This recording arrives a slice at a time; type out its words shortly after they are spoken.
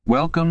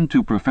Welcome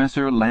to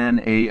Professor Lan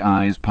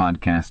AI's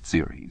podcast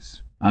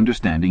series,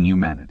 Understanding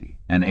Humanity,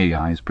 an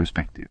AI's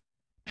Perspective.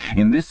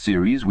 In this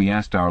series, we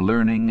asked our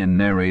learning and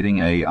narrating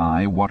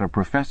AI what a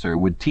professor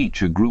would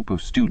teach a group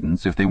of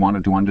students if they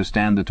wanted to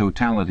understand the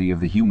totality of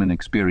the human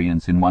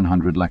experience in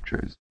 100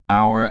 lectures.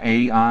 Our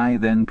AI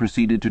then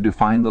proceeded to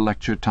define the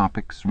lecture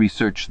topics,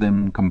 research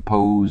them,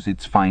 compose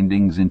its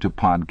findings into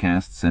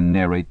podcasts, and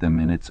narrate them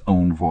in its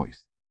own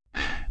voice.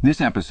 This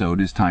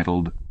episode is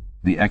titled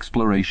The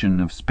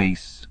Exploration of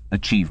Space,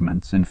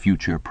 Achievements, and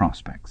Future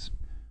Prospects.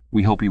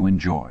 We hope you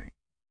enjoy.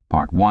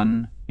 Part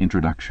 1,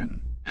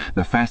 Introduction.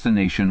 The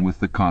Fascination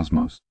with the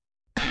Cosmos.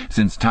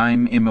 Since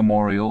time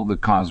immemorial, the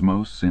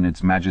cosmos, in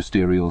its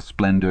magisterial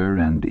splendor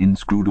and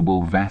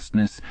inscrutable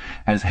vastness,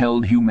 has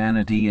held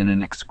humanity in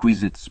an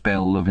exquisite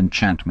spell of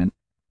enchantment.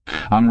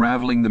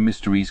 Unraveling the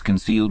mysteries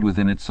concealed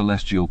within its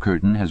celestial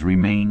curtain has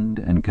remained,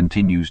 and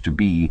continues to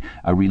be,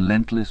 a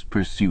relentless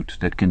pursuit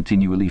that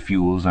continually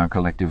fuels our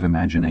collective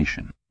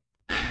imagination.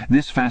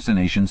 This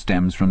fascination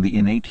stems from the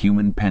innate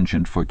human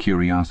penchant for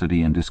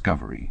curiosity and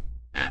discovery,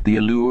 the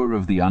allure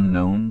of the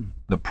unknown,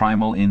 the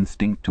primal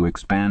instinct to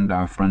expand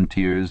our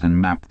frontiers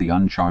and map the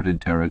uncharted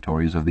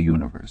territories of the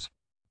universe.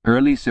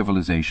 Early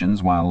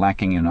civilizations, while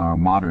lacking in our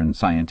modern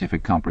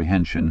scientific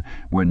comprehension,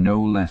 were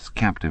no less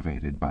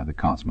captivated by the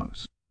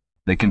cosmos.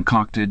 They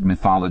concocted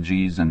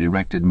mythologies and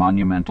erected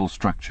monumental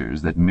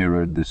structures that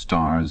mirrored the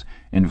stars,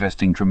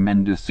 investing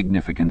tremendous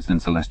significance in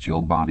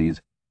celestial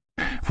bodies.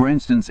 For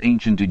instance,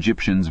 ancient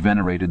Egyptians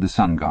venerated the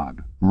sun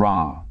god,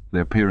 Ra,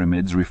 their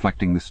pyramids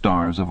reflecting the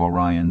stars of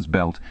Orion's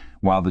belt,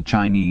 while the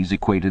Chinese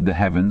equated the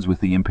heavens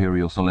with the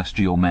imperial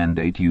celestial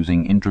mandate,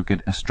 using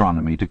intricate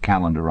astronomy to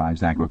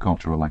calendarize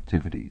agricultural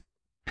activities.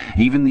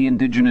 Even the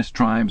indigenous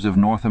tribes of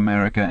North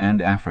America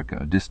and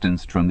Africa,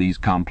 distanced from these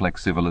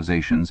complex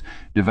civilizations,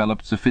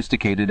 developed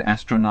sophisticated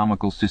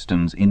astronomical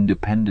systems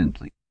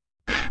independently.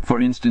 For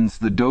instance,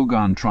 the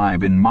Dogon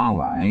tribe in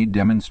Malai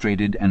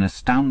demonstrated an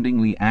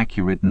astoundingly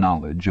accurate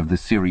knowledge of the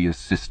Sirius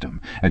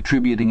system,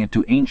 attributing it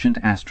to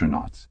ancient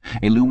astronauts,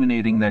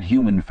 illuminating that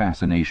human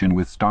fascination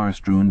with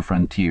star-strewn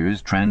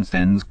frontiers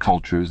transcends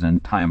cultures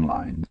and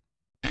timelines.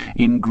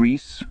 In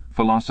Greece,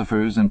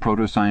 philosophers and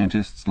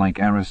proto-scientists like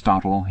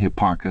Aristotle,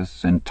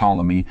 Hipparchus, and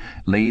Ptolemy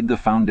laid the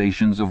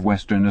foundations of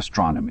Western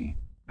astronomy,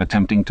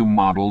 attempting to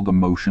model the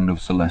motion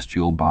of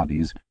celestial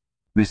bodies.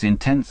 This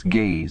intense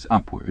gaze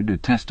upward, a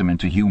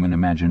testament to human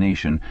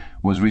imagination,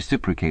 was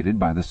reciprocated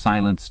by the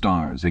silent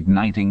stars,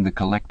 igniting the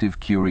collective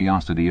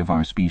curiosity of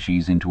our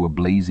species into a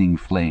blazing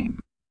flame.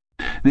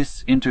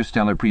 This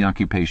interstellar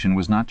preoccupation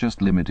was not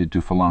just limited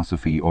to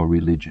philosophy or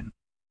religion.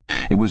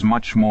 It was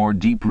much more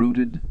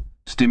deep-rooted,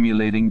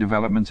 stimulating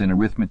developments in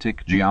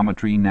arithmetic,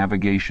 geometry,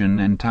 navigation,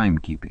 and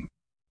timekeeping.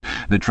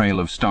 The trail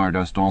of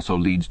stardust also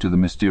leads to the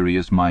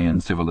mysterious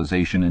Mayan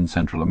civilization in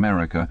Central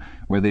America,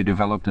 where they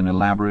developed an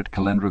elaborate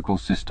calendrical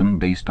system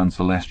based on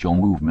celestial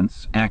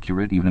movements,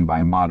 accurate even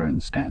by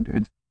modern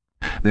standards.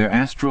 Their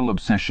astral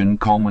obsession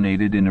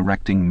culminated in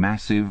erecting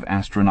massive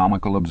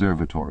astronomical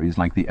observatories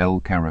like the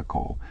El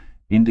Caracol,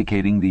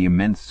 indicating the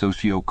immense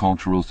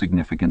socio-cultural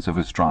significance of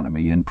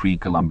astronomy in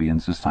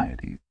pre-Columbian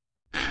societies.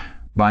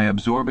 By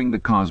absorbing the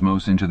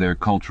cosmos into their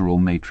cultural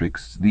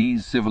matrix,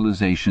 these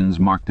civilizations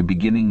marked the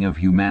beginning of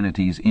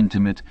humanity's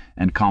intimate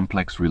and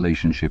complex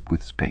relationship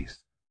with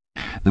space.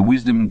 The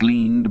wisdom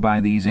gleaned by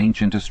these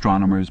ancient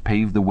astronomers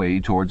paved the way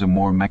towards a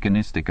more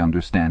mechanistic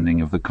understanding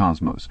of the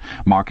cosmos,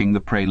 marking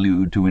the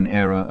prelude to an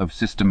era of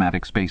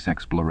systematic space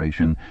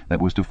exploration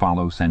that was to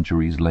follow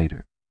centuries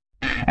later.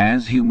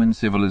 As human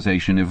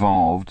civilization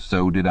evolved,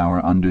 so did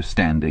our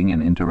understanding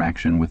and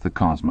interaction with the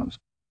cosmos.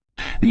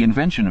 The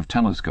invention of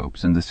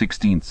telescopes in the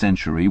 16th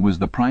century was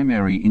the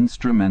primary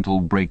instrumental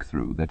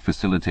breakthrough that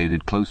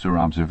facilitated closer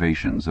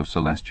observations of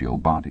celestial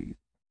bodies.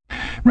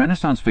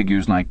 Renaissance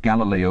figures like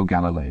Galileo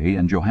Galilei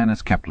and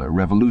Johannes Kepler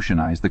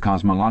revolutionized the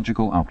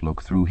cosmological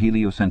outlook through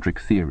heliocentric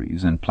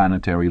theories and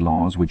planetary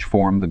laws which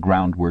formed the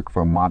groundwork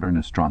for modern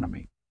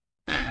astronomy.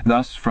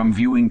 Thus, from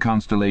viewing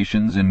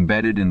constellations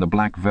embedded in the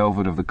black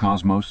velvet of the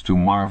cosmos to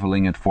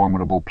marveling at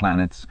formidable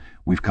planets,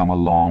 we've come a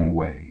long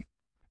way.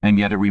 And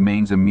yet it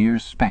remains a mere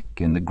speck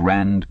in the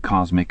grand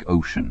cosmic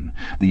ocean,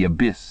 the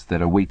abyss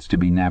that awaits to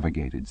be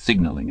navigated,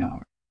 signaling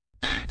our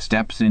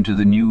steps into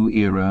the new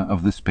era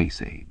of the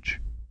space age.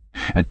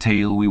 A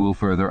tale we will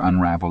further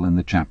unravel in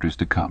the chapters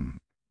to come.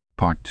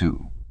 Part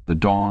 2. The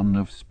Dawn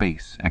of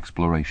Space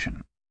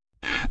Exploration.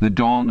 The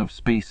dawn of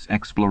space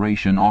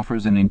exploration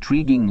offers an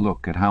intriguing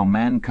look at how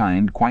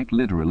mankind quite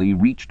literally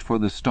reached for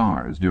the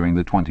stars during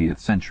the 20th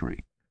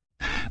century.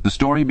 The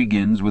story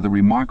begins with a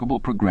remarkable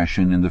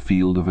progression in the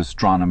field of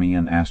astronomy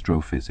and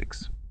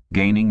astrophysics,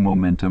 gaining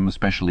momentum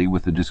especially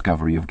with the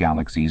discovery of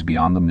galaxies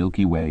beyond the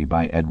Milky Way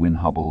by Edwin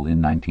Hubble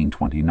in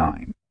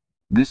 1929.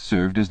 This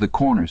served as the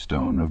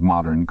cornerstone of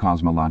modern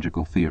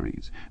cosmological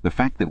theories, the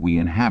fact that we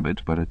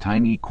inhabit but a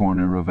tiny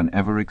corner of an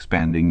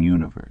ever-expanding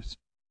universe.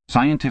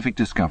 Scientific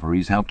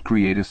discoveries helped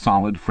create a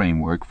solid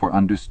framework for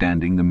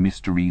understanding the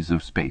mysteries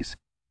of space.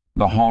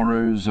 The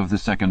horrors of the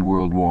Second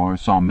World War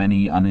saw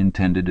many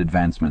unintended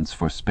advancements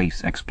for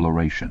space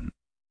exploration.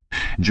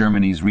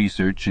 Germany's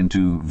research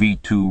into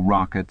V-2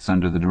 rockets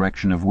under the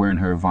direction of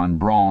Wernher von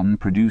Braun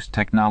produced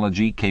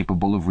technology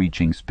capable of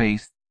reaching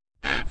space.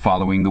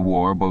 Following the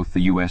war, both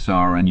the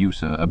USSR and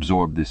USA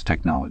absorbed this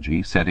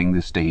technology, setting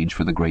the stage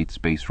for the great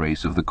space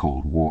race of the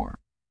Cold War.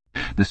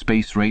 The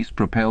space race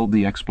propelled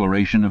the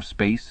exploration of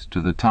space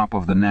to the top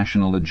of the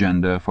national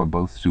agenda for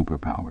both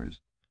superpowers.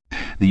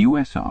 The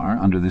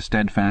USSR, under the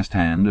steadfast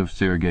hand of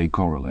Sergei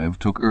Korolev,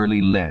 took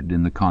early lead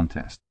in the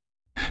contest.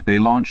 They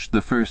launched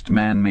the first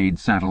man-made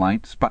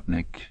satellite,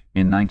 Sputnik,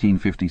 in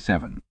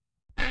 1957.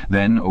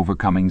 Then,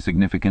 overcoming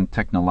significant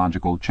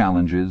technological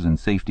challenges and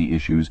safety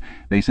issues,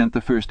 they sent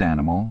the first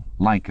animal,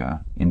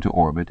 Laika, into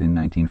orbit in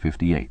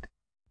 1958.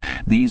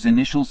 These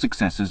initial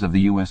successes of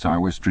the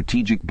USSR were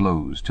strategic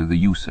blows to the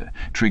USA,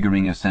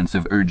 triggering a sense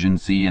of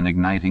urgency and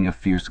igniting a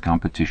fierce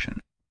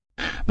competition.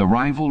 The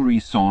rivalry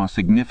saw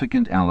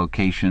significant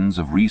allocations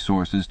of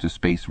resources to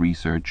space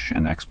research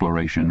and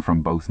exploration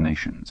from both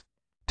nations.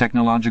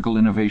 Technological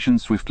innovation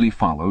swiftly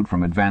followed,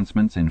 from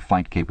advancements in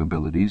flight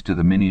capabilities to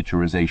the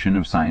miniaturization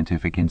of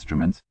scientific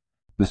instruments.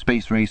 The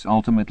space race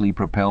ultimately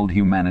propelled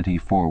humanity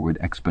forward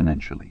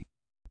exponentially.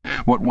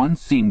 What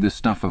once seemed the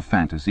stuff of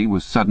fantasy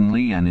was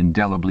suddenly and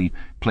indelibly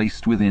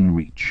placed within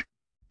reach.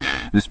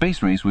 The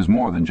space race was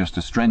more than just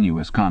a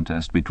strenuous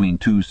contest between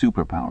two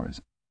superpowers.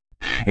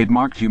 It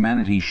marked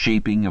humanity's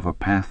shaping of a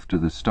path to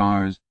the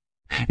stars.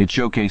 It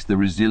showcased the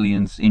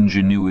resilience,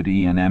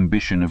 ingenuity, and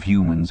ambition of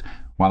humans,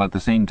 while at the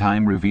same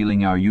time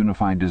revealing our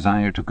unified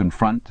desire to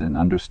confront and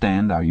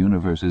understand our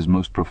universe's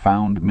most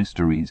profound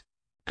mysteries.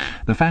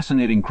 The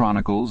fascinating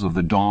chronicles of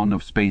the dawn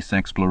of space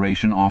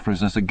exploration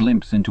offers us a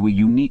glimpse into a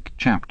unique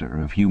chapter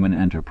of human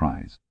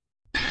enterprise.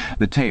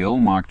 The tale,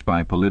 marked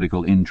by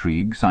political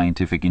intrigue,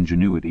 scientific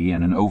ingenuity,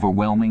 and an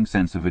overwhelming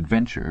sense of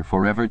adventure,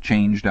 forever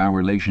changed our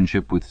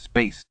relationship with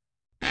space.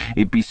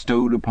 It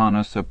bestowed upon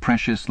us a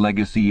precious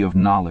legacy of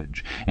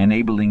knowledge,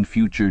 enabling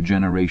future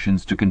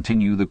generations to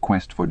continue the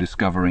quest for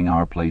discovering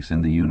our place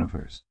in the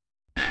universe.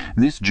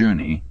 This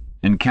journey,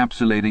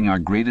 encapsulating our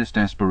greatest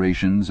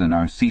aspirations and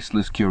our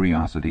ceaseless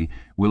curiosity,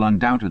 will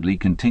undoubtedly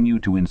continue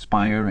to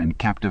inspire and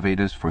captivate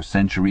us for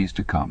centuries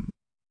to come.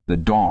 The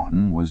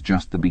dawn was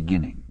just the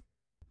beginning.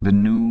 The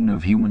noon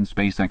of human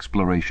space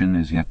exploration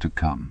is yet to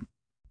come.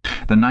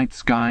 The night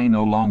sky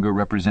no longer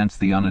represents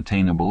the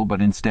unattainable,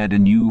 but instead a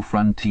new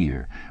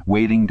frontier,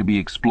 waiting to be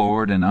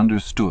explored and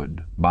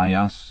understood by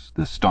us,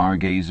 the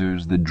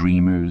stargazers, the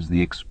dreamers,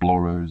 the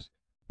explorers.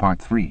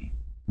 Part 3.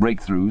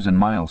 Breakthroughs and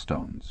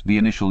milestones, the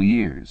initial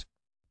years.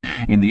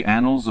 In the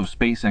annals of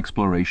space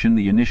exploration,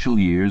 the initial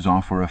years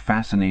offer a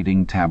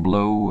fascinating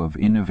tableau of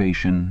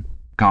innovation,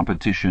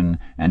 competition,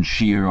 and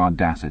sheer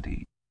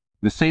audacity.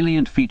 The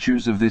salient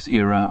features of this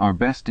era are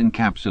best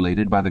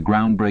encapsulated by the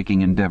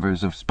groundbreaking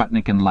endeavors of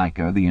Sputnik and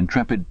Laika, the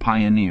intrepid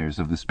pioneers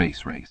of the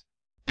space race.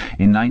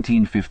 In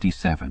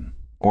 1957,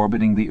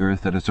 orbiting the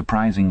Earth at a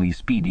surprisingly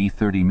speedy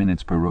 30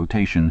 minutes per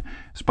rotation,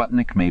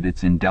 Sputnik made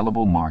its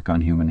indelible mark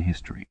on human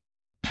history.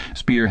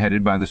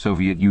 Spearheaded by the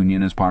Soviet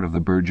Union as part of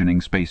the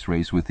burgeoning space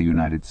race with the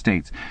United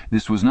States,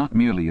 this was not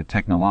merely a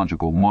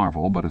technological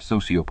marvel, but a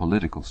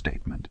socio-political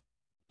statement.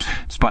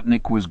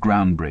 Sputnik was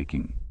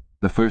groundbreaking.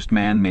 The first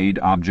man-made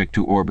object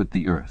to orbit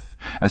the Earth,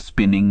 a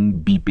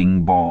spinning,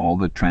 beeping ball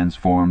that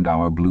transformed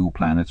our blue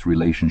planet's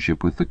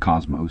relationship with the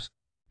cosmos.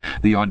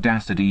 The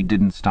audacity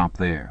didn't stop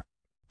there.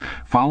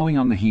 Following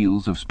on the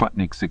heels of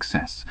Sputnik's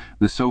success,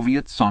 the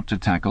Soviets sought to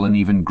tackle an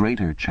even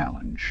greater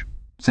challenge,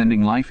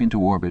 sending life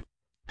into orbit.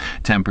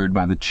 Tempered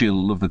by the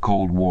chill of the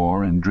Cold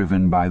War and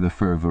driven by the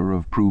fervor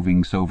of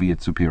proving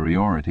Soviet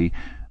superiority,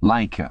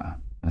 Laika,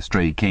 a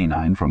stray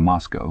canine from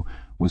Moscow,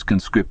 was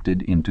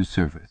conscripted into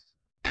service.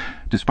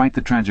 Despite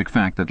the tragic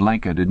fact that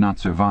Laika did not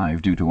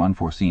survive due to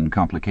unforeseen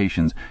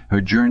complications,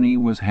 her journey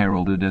was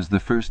heralded as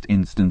the first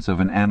instance of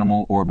an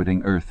animal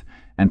orbiting Earth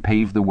and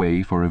paved the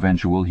way for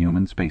eventual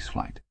human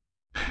spaceflight.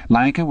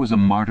 Laika was a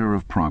martyr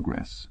of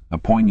progress, a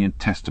poignant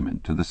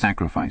testament to the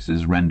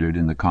sacrifices rendered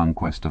in the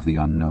conquest of the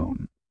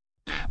unknown.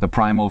 The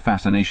primal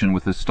fascination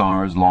with the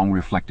stars, long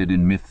reflected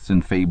in myths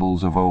and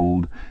fables of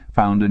old,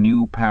 found a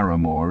new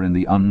paramour in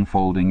the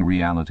unfolding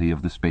reality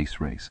of the space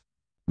race.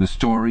 The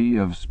story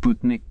of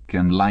Sputnik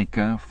and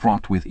Laika,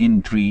 fraught with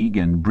intrigue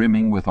and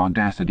brimming with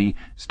audacity,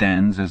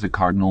 stands as a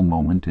cardinal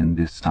moment in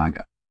this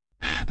saga.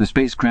 The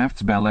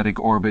spacecraft's balletic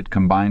orbit,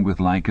 combined with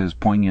Laika's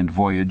poignant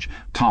voyage,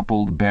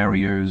 toppled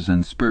barriers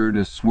and spurred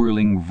a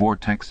swirling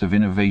vortex of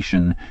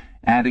innovation,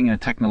 adding a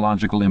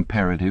technological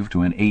imperative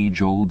to an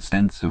age-old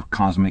sense of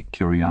cosmic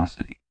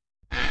curiosity.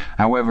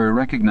 However,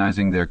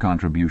 recognizing their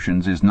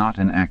contributions is not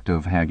an act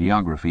of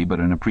hagiography,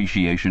 but an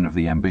appreciation of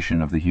the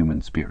ambition of the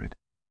human spirit.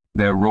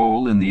 Their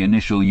role in the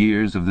initial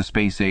years of the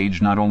space age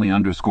not only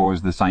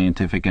underscores the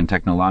scientific and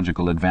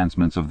technological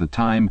advancements of the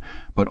time,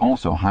 but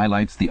also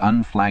highlights the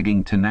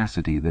unflagging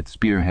tenacity that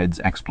spearheads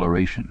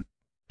exploration.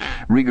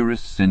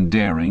 Rigorous and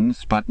daring,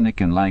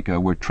 Sputnik and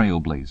Laika were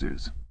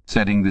trailblazers,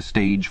 setting the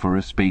stage for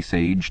a space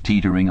age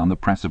teetering on the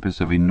precipice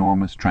of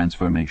enormous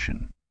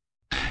transformation.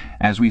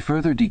 As we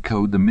further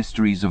decode the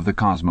mysteries of the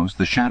cosmos,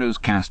 the shadows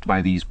cast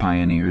by these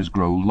pioneers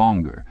grow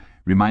longer,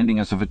 reminding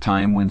us of a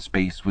time when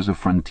space was a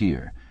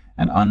frontier,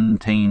 an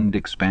untamed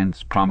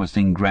expanse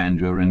promising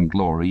grandeur and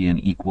glory in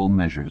equal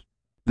measures.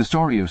 The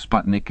story of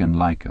Sputnik and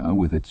Laika,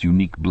 with its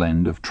unique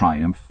blend of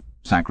triumph,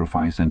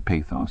 sacrifice and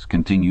pathos,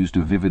 continues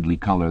to vividly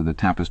color the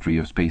tapestry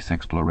of space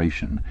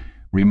exploration,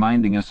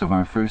 reminding us of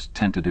our first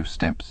tentative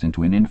steps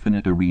into an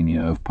infinite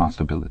arena of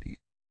possibilities.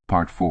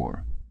 Part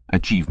 4.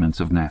 Achievements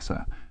of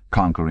NASA.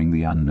 Conquering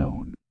the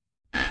unknown.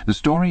 The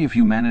story of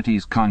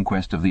humanity's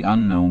conquest of the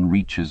unknown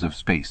reaches of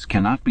space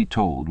cannot be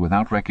told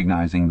without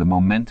recognizing the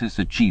momentous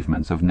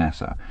achievements of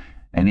NASA,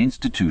 an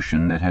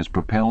institution that has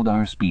propelled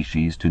our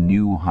species to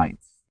new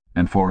heights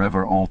and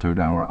forever altered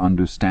our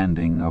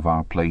understanding of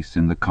our place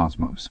in the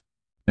cosmos.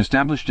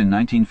 Established in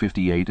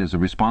 1958 as a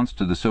response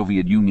to the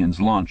Soviet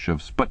Union's launch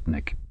of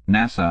Sputnik,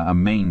 NASA, a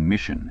main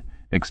mission,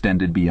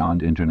 extended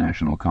beyond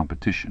international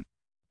competition.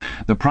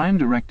 The prime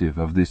directive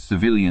of this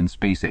civilian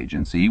space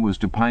agency was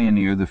to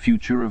pioneer the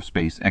future of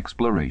space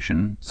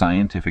exploration,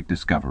 scientific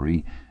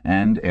discovery,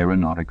 and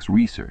aeronautics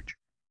research.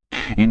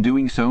 In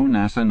doing so,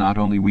 NASA not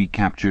only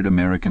recaptured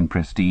American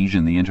prestige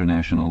in the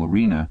international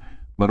arena,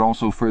 but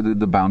also furthered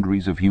the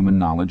boundaries of human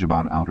knowledge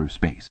about outer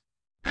space.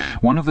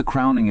 One of the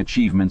crowning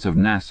achievements of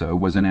NASA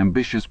was an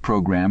ambitious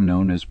program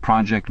known as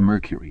Project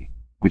Mercury,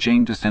 which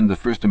aimed to send the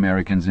first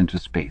Americans into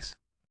space.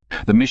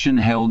 The mission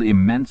held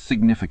immense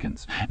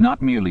significance, not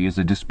merely as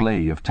a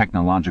display of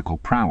technological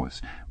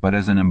prowess, but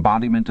as an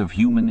embodiment of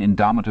human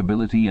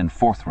indomitability and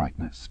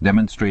forthrightness,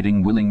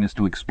 demonstrating willingness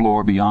to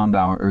explore beyond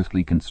our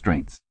earthly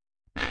constraints.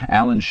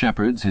 Alan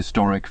Shepard's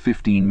historic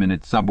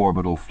 15-minute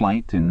suborbital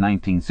flight in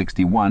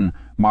 1961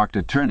 marked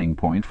a turning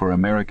point for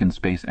American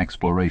space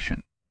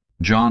exploration.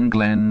 John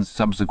Glenn's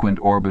subsequent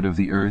orbit of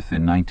the Earth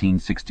in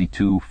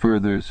 1962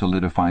 further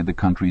solidified the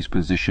country's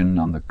position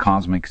on the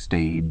cosmic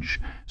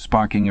stage,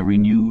 sparking a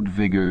renewed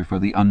vigor for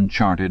the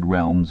uncharted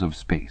realms of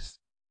space.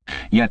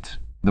 Yet,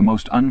 the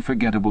most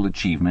unforgettable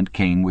achievement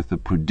came with the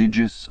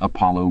prodigious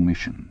Apollo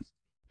missions.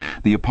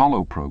 The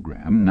Apollo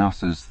program,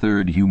 NASA's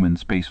third human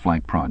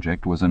spaceflight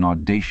project, was an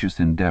audacious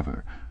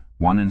endeavor,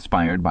 one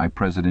inspired by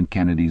President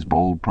Kennedy's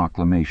bold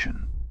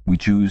proclamation, "We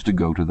choose to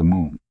go to the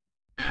moon."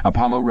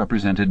 Apollo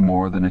represented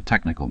more than a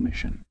technical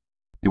mission.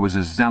 It was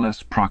a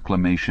zealous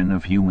proclamation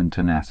of human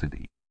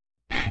tenacity.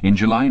 In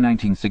July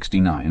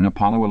 1969,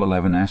 Apollo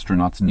 11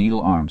 astronauts Neil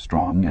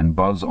Armstrong and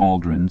Buzz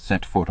Aldrin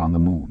set foot on the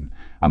moon,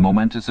 a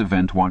momentous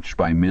event watched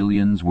by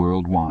millions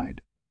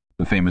worldwide.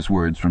 The famous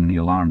words from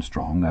Neil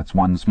Armstrong, "That's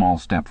one small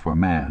step for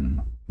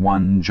man,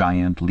 one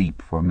giant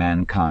leap for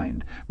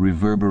mankind,"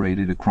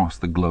 reverberated across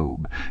the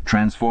globe,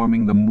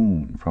 transforming the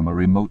moon from a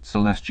remote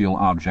celestial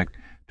object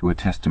to a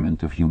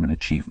testament of human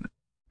achievement.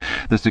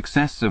 The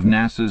success of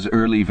NASA's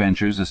early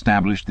ventures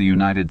established the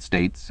United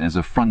States as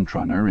a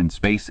frontrunner in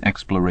space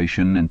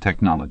exploration and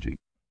technology.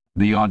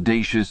 The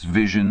audacious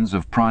visions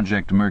of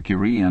Project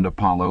Mercury and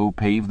Apollo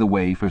paved the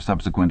way for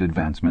subsequent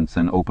advancements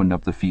and opened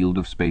up the field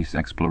of space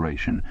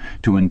exploration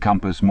to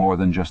encompass more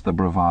than just the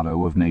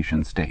bravado of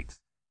nation-states,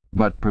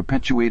 but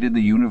perpetuated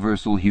the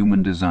universal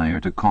human desire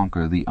to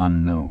conquer the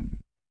unknown.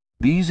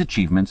 These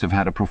achievements have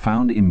had a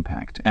profound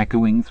impact,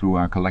 echoing through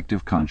our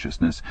collective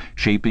consciousness,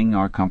 shaping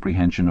our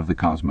comprehension of the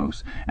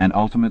cosmos, and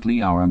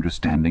ultimately our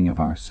understanding of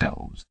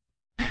ourselves.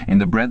 In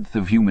the breadth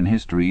of human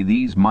history,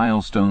 these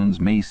milestones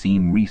may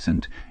seem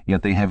recent,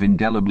 yet they have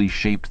indelibly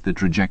shaped the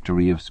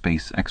trajectory of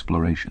space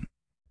exploration.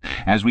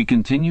 As we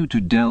continue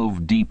to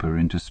delve deeper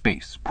into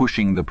space,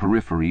 pushing the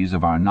peripheries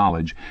of our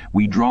knowledge,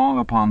 we draw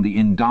upon the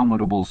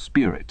indomitable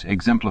spirit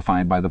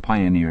exemplified by the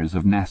pioneers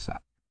of NASA.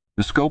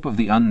 The scope of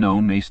the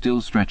unknown may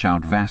still stretch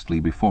out vastly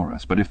before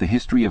us, but if the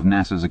history of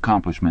NASA's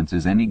accomplishments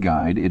is any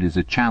guide, it is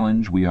a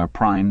challenge we are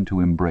primed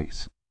to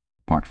embrace.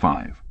 Part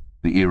 5.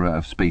 The era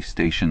of space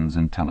stations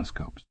and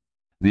telescopes.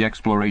 The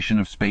exploration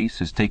of space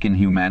has taken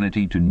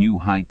humanity to new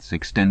heights,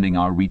 extending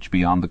our reach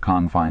beyond the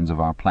confines of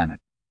our planet.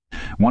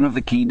 One of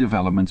the key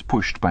developments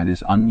pushed by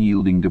this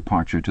unyielding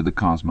departure to the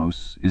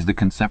cosmos is the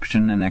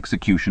conception and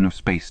execution of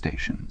space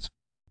stations.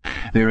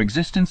 Their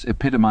existence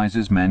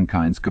epitomizes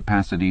mankind's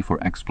capacity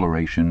for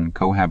exploration,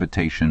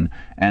 cohabitation,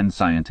 and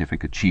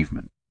scientific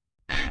achievement.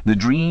 The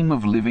dream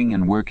of living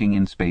and working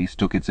in space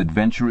took its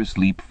adventurous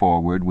leap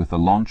forward with the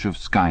launch of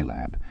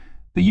Skylab,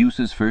 the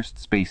US's first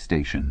space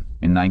station,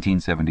 in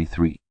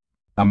 1973.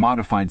 A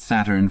modified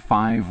Saturn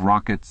V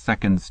rocket's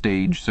second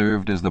stage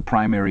served as the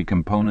primary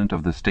component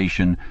of the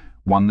station,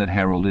 one that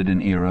heralded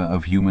an era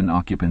of human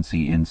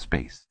occupancy in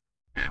space.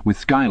 With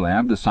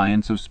Skylab, the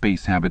science of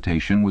space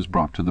habitation was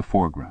brought to the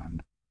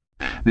foreground.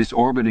 This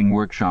orbiting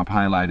workshop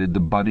highlighted the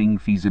budding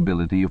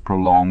feasibility of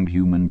prolonged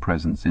human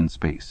presence in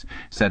space,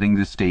 setting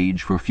the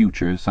stage for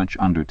future such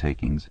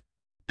undertakings.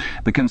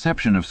 The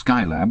conception of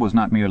Skylab was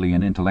not merely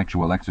an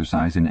intellectual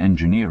exercise in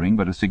engineering,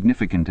 but a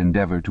significant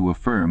endeavor to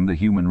affirm the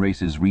human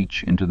race's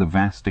reach into the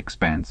vast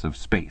expanse of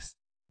space.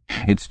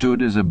 It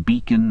stood as a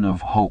beacon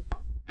of hope,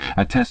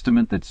 a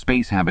testament that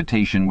space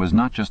habitation was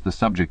not just the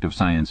subject of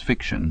science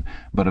fiction,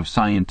 but of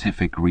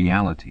scientific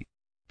reality.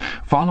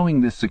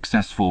 Following this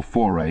successful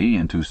foray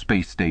into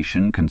space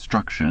station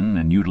construction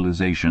and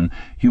utilization,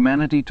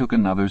 humanity took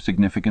another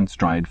significant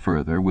stride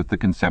further with the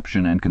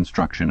conception and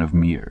construction of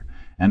Mir,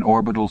 an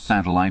orbital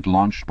satellite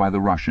launched by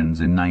the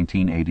Russians in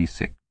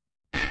 1986.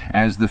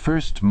 As the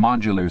first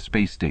modular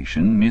space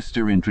station,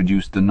 Mir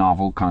introduced the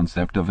novel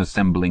concept of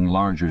assembling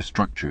larger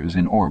structures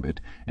in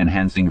orbit,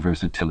 enhancing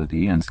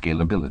versatility and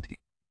scalability.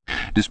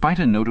 Despite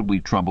a notably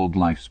troubled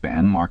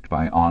lifespan marked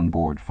by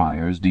onboard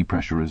fires,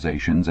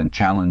 depressurizations, and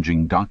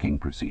challenging docking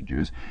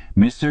procedures,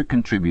 Mir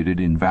contributed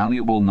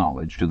invaluable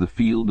knowledge to the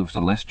field of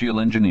celestial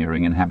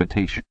engineering and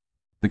habitation.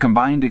 The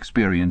combined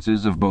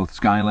experiences of both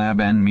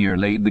Skylab and Mir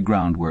laid the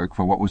groundwork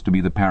for what was to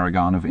be the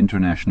paragon of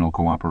international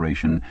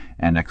cooperation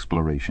and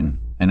exploration,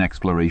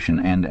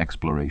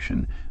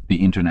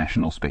 the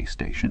International Space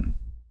Station,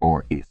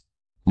 or IS.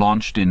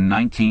 Launched in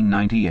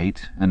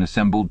 1998 and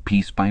assembled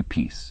piece by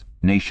piece,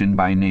 nation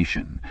by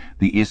nation,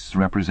 the IS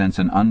represents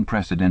an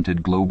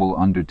unprecedented global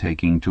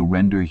undertaking to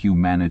render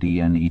humanity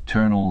an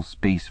eternal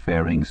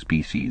spacefaring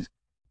species.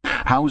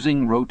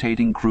 Housing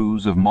rotating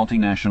crews of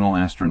multinational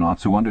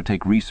astronauts who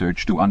undertake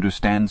research to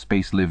understand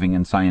space living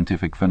and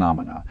scientific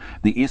phenomena,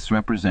 the IS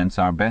represents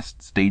our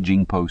best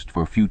staging post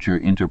for future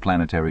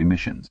interplanetary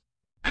missions.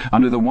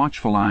 Under the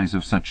watchful eyes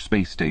of such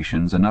space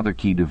stations, another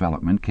key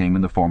development came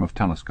in the form of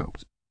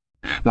telescopes.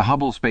 The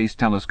Hubble Space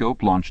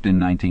Telescope, launched in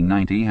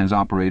 1990, has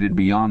operated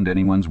beyond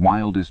anyone's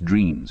wildest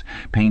dreams,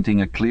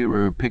 painting a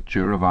clearer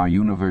picture of our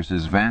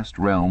universe's vast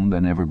realm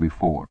than ever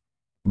before.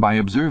 By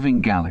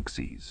observing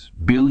galaxies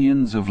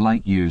billions of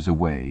light years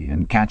away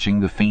and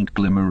catching the faint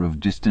glimmer of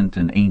distant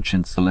and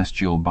ancient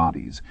celestial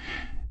bodies,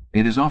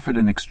 it has offered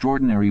an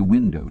extraordinary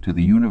window to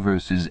the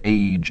universe's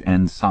age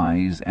and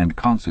size and,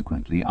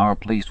 consequently, our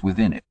place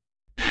within it.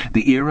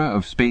 The era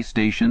of space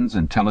stations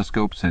and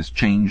telescopes has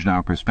changed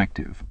our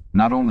perspective,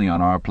 not only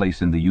on our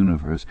place in the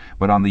universe,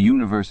 but on the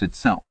universe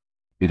itself.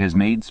 It has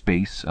made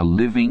space a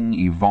living,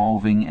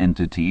 evolving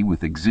entity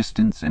with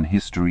existence and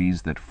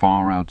histories that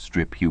far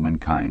outstrip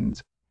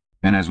humankind's.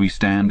 And as we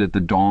stand at the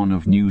dawn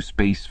of new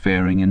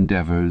spacefaring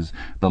endeavors,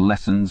 the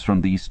lessons from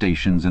these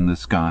stations in the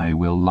sky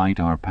will light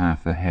our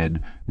path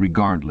ahead,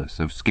 regardless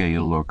of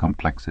scale or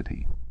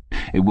complexity.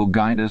 It will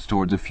guide us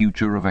towards a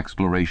future of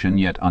exploration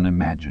yet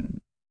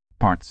unimagined.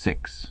 Part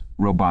 6.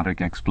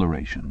 Robotic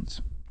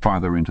Explorations.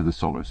 Farther into the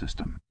solar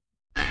system.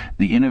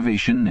 The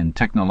innovation and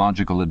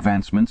technological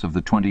advancements of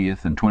the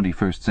 20th and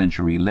 21st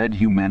century led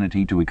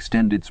humanity to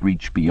extend its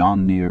reach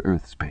beyond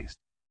near-Earth space.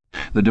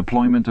 The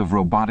deployment of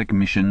robotic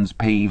missions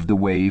paved the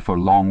way for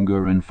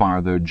longer and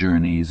farther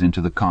journeys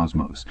into the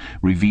cosmos,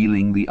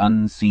 revealing the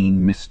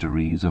unseen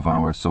mysteries of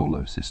our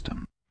solar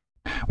system.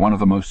 One of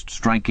the most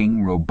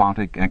striking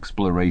robotic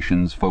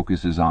explorations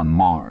focuses on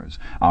Mars,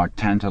 our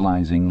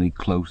tantalizingly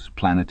close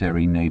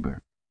planetary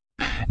neighbor.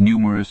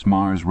 Numerous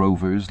Mars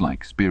rovers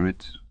like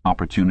Spirit,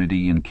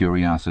 Opportunity, and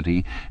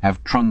Curiosity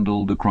have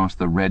trundled across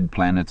the red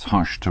planet's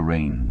harsh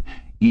terrain,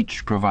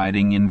 each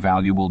providing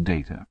invaluable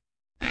data.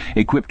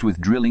 Equipped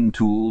with drilling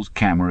tools,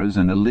 cameras,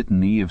 and a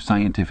litany of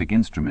scientific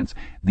instruments,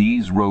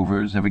 these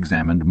rovers have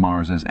examined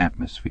Mars's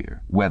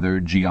atmosphere, weather,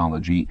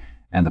 geology,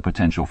 and the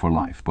potential for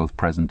life, both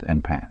present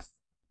and past.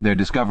 Their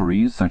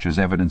discoveries, such as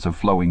evidence of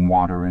flowing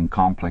water and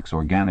complex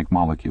organic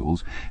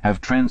molecules,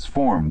 have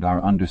transformed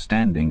our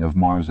understanding of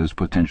Mars's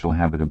potential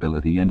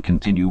habitability and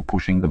continue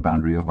pushing the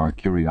boundary of our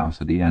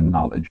curiosity and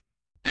knowledge.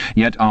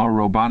 Yet our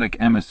robotic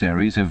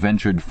emissaries have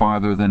ventured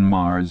farther than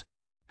Mars.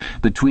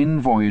 The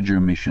twin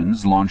Voyager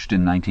missions, launched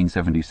in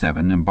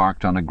 1977,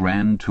 embarked on a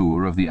grand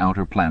tour of the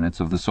outer planets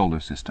of the solar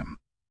system.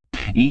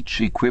 Each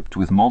equipped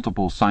with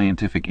multiple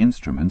scientific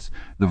instruments,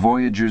 the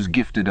Voyagers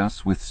gifted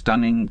us with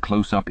stunning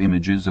close-up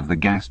images of the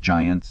gas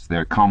giants,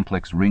 their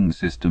complex ring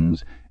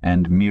systems,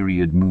 and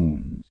myriad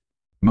moons.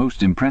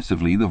 Most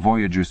impressively, the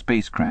Voyager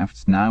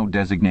spacecrafts, now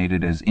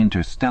designated as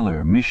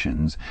interstellar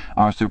missions,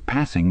 are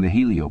surpassing the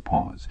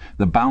heliopause,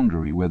 the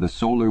boundary where the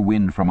solar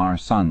wind from our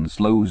sun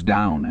slows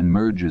down and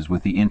merges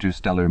with the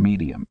interstellar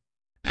medium.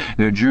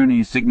 Their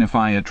journeys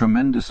signify a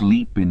tremendous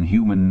leap in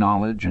human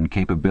knowledge and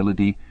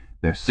capability,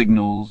 their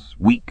signals,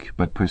 weak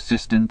but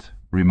persistent,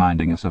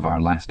 reminding us of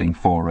our lasting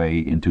foray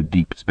into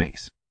deep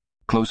space.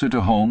 Closer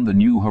to home, the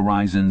New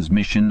Horizons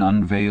mission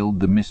unveiled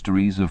the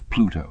mysteries of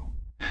Pluto,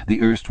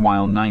 the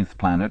erstwhile ninth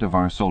planet of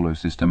our solar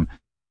system.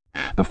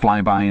 The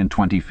flyby in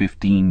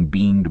 2015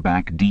 beamed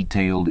back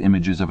detailed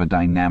images of a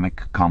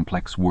dynamic,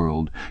 complex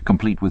world,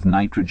 complete with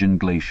nitrogen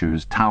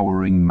glaciers,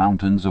 towering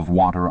mountains of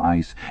water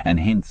ice, and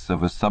hints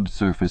of a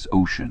subsurface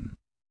ocean.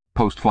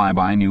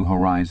 Post-flyby, New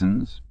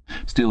Horizons,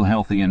 still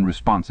healthy and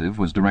responsive,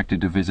 was directed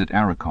to visit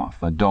Arrokoth,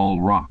 a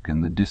dull rock in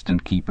the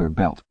distant Kuiper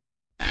belt.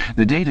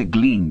 The data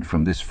gleaned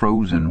from this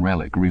frozen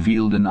relic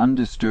revealed an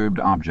undisturbed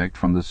object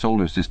from the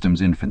solar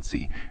system's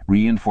infancy,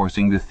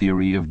 reinforcing the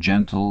theory of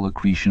gentle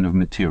accretion of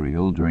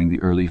material during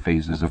the early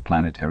phases of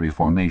planetary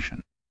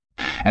formation.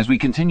 As we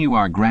continue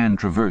our grand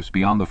traverse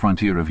beyond the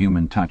frontier of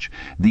human touch,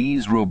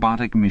 these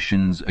robotic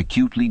missions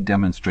acutely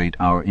demonstrate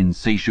our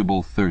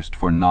insatiable thirst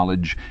for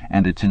knowledge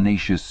and a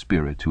tenacious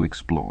spirit to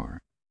explore.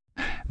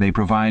 They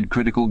provide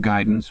critical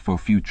guidance for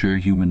future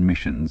human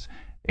missions,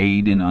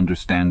 aid in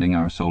understanding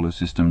our solar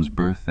system's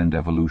birth and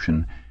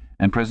evolution,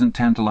 and present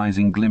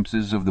tantalizing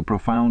glimpses of the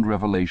profound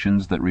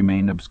revelations that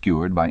remain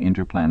obscured by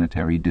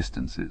interplanetary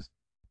distances.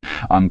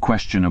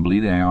 Unquestionably,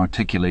 they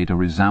articulate a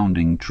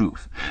resounding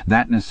truth.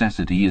 That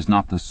necessity is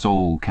not the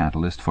sole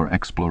catalyst for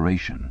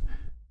exploration.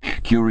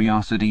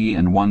 Curiosity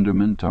and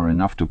wonderment are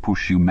enough to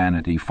push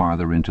humanity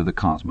farther into the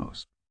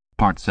cosmos.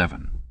 Part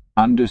 7.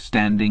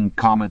 Understanding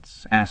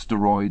comets,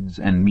 asteroids,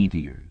 and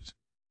meteors.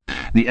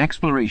 The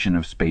exploration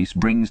of space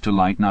brings to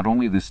light not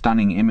only the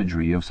stunning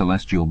imagery of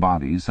celestial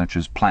bodies such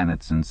as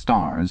planets and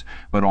stars,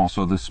 but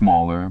also the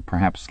smaller,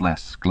 perhaps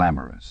less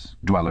glamorous,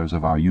 dwellers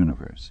of our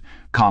universe,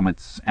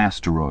 comets,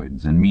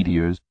 asteroids, and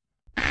meteors.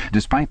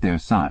 Despite their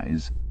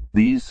size,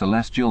 these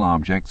celestial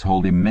objects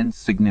hold immense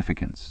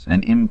significance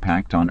and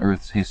impact on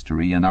Earth's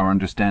history and our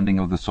understanding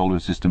of the solar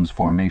system's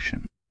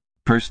formation.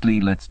 Firstly,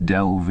 let's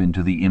delve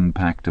into the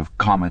impact of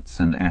comets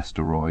and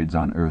asteroids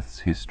on Earth's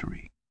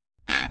history.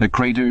 The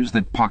craters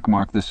that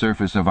pockmark the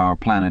surface of our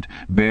planet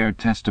bear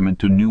testament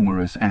to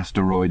numerous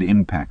asteroid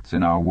impacts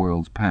in our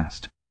world's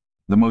past.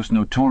 The most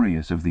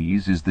notorious of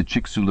these is the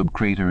Chicxulub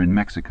crater in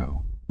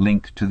Mexico,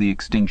 linked to the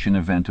extinction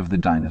event of the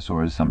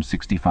dinosaurs some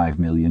 65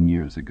 million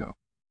years ago.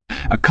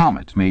 A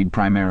comet made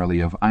primarily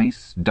of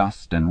ice,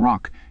 dust, and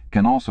rock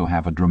can also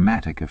have a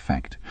dramatic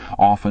effect,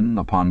 often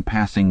upon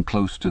passing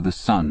close to the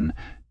sun,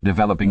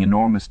 developing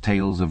enormous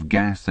tails of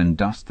gas and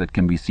dust that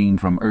can be seen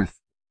from Earth.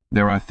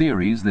 There are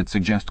theories that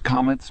suggest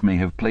comets may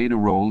have played a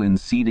role in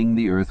seeding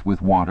the Earth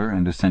with water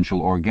and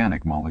essential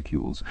organic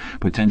molecules,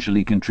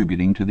 potentially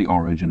contributing to the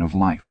origin of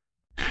life.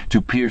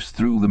 To pierce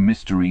through the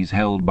mysteries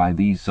held by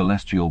these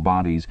celestial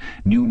bodies,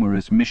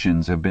 numerous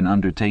missions have been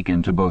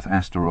undertaken to both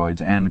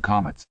asteroids and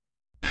comets.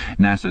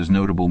 NASA's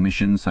notable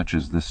missions such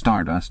as the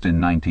Stardust in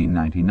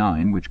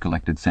 1999, which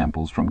collected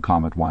samples from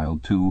Comet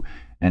Wild 2,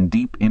 and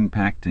Deep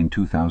Impact in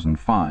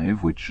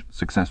 2005, which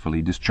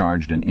successfully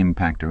discharged an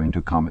impactor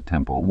into Comet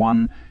Tempel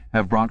 1,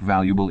 have brought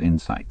valuable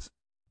insights.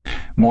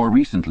 More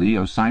recently,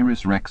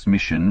 OSIRIS-REx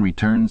mission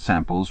returned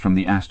samples from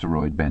the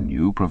asteroid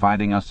Bennu,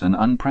 providing us an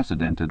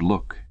unprecedented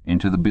look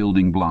into the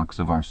building blocks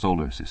of our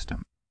solar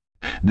system.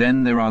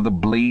 Then there are the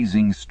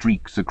blazing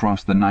streaks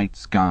across the night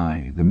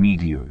sky, the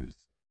meteors.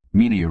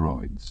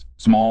 Meteoroids,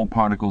 small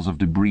particles of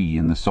debris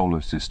in the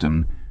solar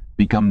system,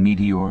 become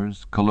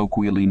meteors,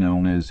 colloquially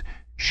known as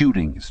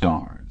shooting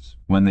stars,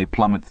 when they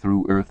plummet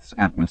through Earth's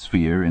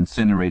atmosphere,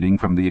 incinerating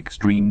from the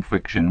extreme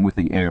friction with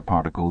the air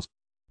particles.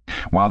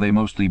 While they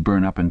mostly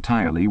burn up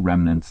entirely,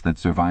 remnants that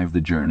survive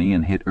the journey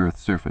and hit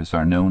Earth's surface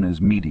are known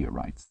as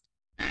meteorites.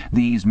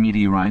 These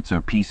meteorites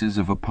are pieces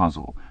of a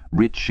puzzle,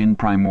 rich in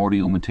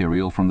primordial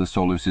material from the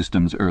solar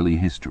system's early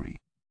history.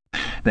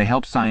 They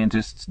help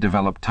scientists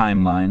develop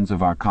timelines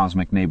of our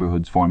cosmic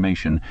neighborhood's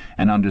formation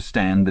and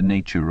understand the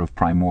nature of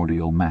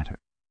primordial matter.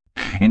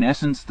 In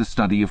essence, the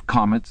study of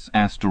comets,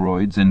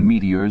 asteroids, and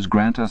meteors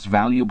grant us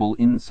valuable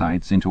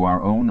insights into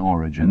our own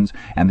origins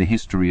and the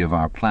history of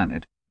our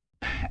planet.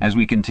 As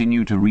we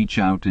continue to reach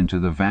out into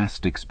the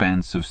vast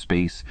expanse of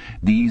space,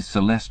 these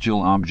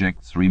celestial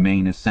objects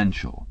remain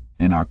essential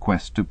in our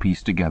quest to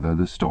piece together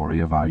the story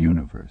of our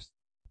universe.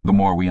 The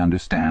more we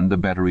understand, the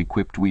better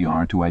equipped we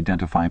are to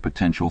identify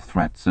potential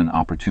threats and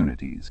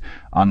opportunities,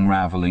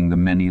 unraveling the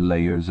many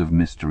layers of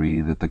mystery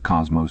that the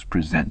cosmos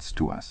presents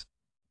to us.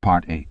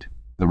 Part 8.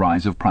 The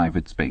rise of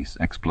private space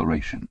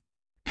exploration.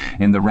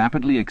 In the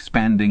rapidly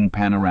expanding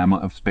panorama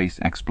of space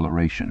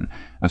exploration,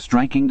 a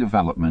striking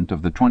development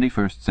of the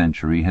 21st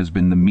century has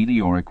been the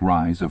meteoric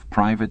rise of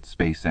private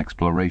space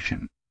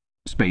exploration.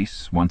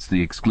 Space, once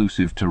the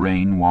exclusive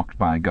terrain walked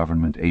by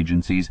government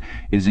agencies,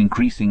 is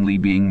increasingly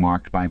being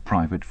marked by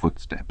private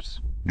footsteps,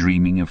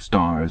 dreaming of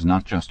stars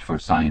not just for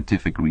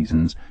scientific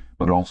reasons,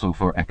 but also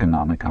for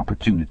economic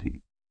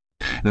opportunity.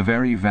 The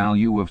very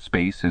value of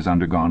space has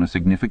undergone a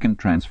significant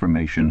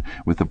transformation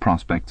with the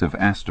prospects of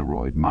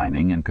asteroid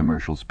mining and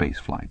commercial space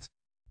flights.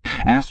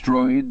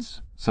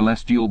 Asteroids,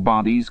 celestial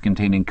bodies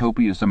containing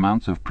copious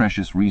amounts of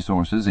precious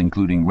resources,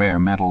 including rare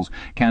metals,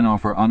 can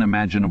offer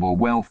unimaginable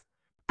wealth.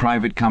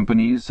 Private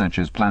companies such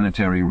as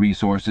Planetary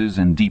Resources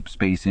and Deep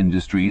Space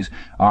Industries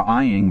are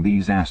eyeing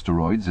these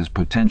asteroids as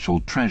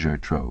potential treasure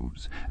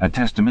troves, a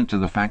testament to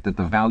the fact that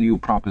the value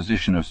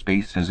proposition of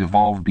space has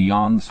evolved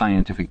beyond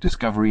scientific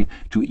discovery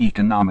to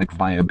economic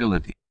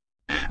viability.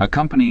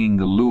 Accompanying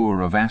the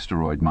lure of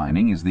asteroid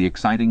mining is the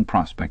exciting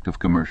prospect of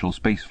commercial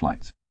space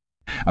flights,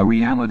 a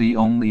reality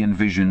only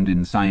envisioned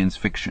in science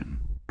fiction.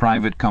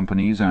 Private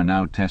companies are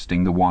now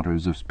testing the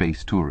waters of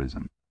space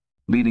tourism.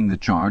 Leading the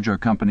charge are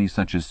companies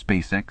such as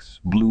SpaceX,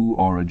 Blue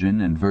Origin,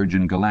 and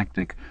Virgin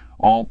Galactic,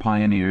 all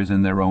pioneers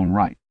in their own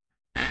right.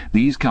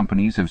 These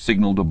companies have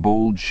signaled a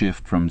bold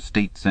shift from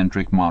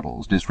state-centric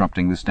models,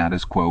 disrupting the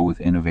status quo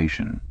with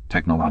innovation,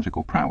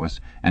 technological prowess,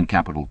 and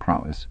capital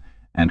prowess,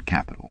 and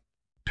capital.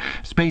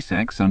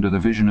 SpaceX, under the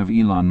vision of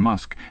Elon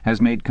Musk,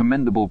 has made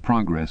commendable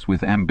progress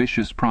with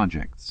ambitious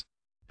projects.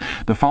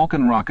 The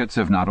Falcon rockets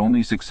have not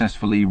only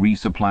successfully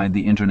resupplied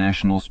the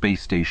International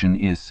Space Station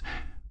ISS,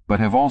 but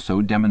have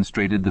also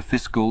demonstrated the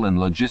fiscal and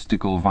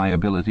logistical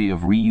viability of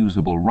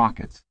reusable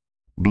rockets.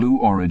 Blue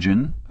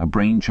Origin, a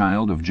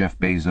brainchild of Jeff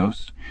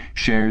Bezos,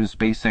 shares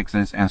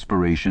SpaceX's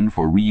aspiration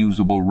for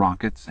reusable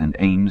rockets and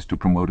aims to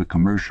promote a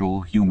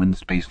commercial, human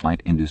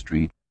spaceflight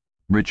industry.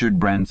 Richard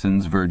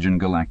Branson's Virgin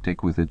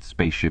Galactic, with its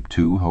Spaceship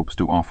Two, hopes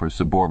to offer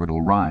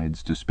suborbital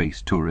rides to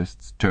space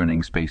tourists,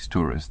 turning space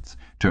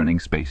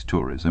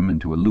tourism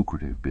into a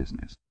lucrative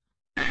business.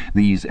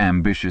 These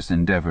ambitious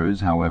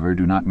endeavors, however,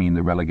 do not mean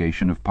the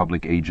relegation of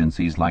public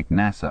agencies like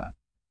NASA.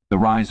 The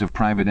rise of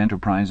private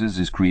enterprises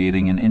is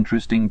creating an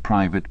interesting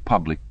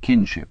private-public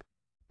kinship.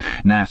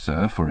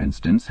 NASA, for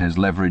instance, has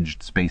leveraged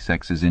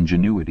SpaceX's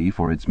ingenuity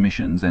for its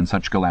missions, and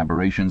such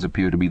collaborations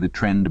appear to be the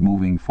trend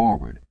moving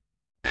forward.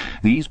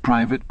 These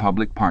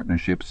private-public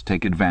partnerships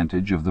take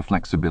advantage of the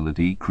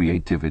flexibility,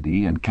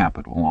 creativity, and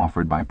capital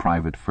offered by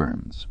private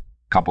firms,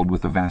 coupled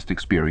with the vast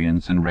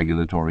experience and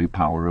regulatory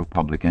power of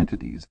public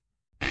entities.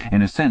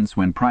 In a sense,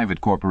 when private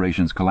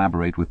corporations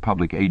collaborate with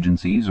public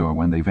agencies, or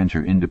when they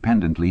venture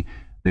independently,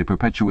 they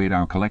perpetuate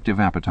our collective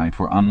appetite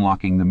for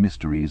unlocking the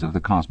mysteries of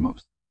the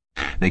cosmos.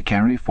 They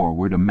carry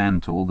forward a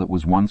mantle that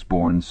was once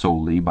borne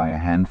solely by a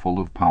handful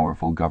of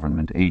powerful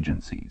government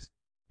agencies.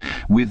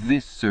 With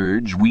this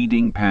surge,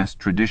 weeding past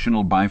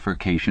traditional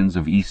bifurcations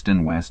of East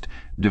and West,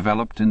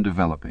 developed and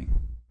developing,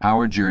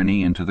 our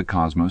journey into the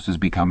cosmos is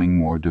becoming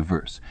more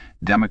diverse,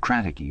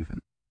 democratic even.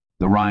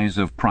 The rise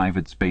of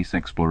private space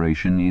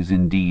exploration is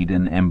indeed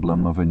an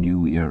emblem of a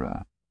new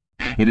era.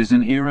 It is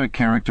an era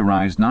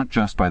characterized not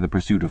just by the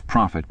pursuit of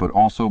profit, but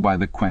also by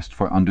the quest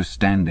for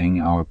understanding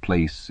our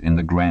place in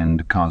the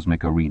grand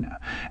cosmic arena,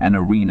 an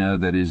arena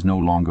that is no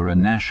longer a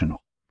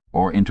national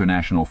or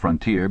international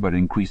frontier, but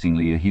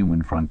increasingly a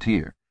human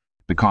frontier.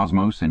 The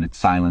cosmos in its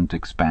silent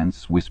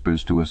expanse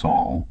whispers to us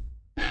all,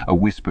 a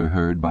whisper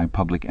heard by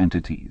public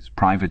entities,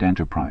 private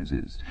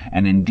enterprises,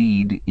 and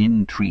indeed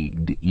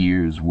intrigued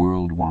ears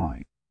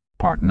worldwide.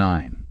 Part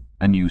 9.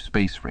 A new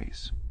space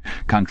race.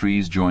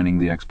 Countries joining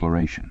the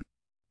exploration.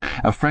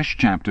 A fresh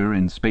chapter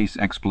in space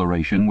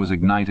exploration was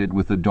ignited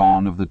with the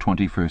dawn of the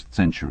 21st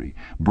century,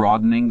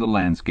 broadening the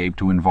landscape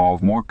to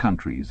involve more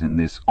countries in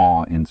this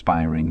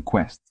awe-inspiring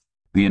quest.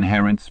 The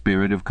inherent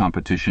spirit of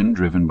competition,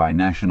 driven by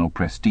national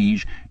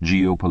prestige,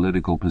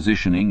 geopolitical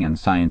positioning, and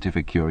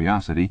scientific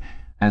curiosity,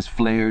 has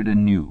flared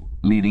anew,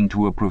 leading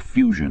to a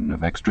profusion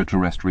of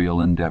extraterrestrial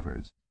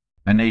endeavors.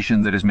 A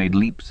nation that has made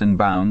leaps and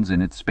bounds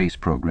in its space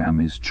program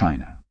is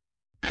China.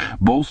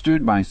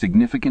 Bolstered by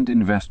significant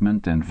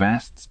investment and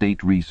vast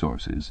state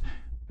resources,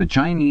 the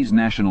Chinese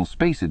National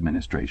Space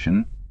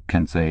Administration,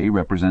 CNSA,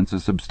 represents a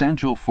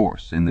substantial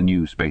force in the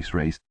new space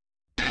race.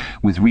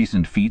 With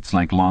recent feats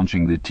like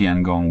launching the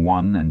Tiangong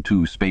 1 and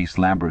 2 space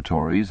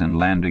laboratories and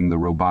landing the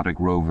robotic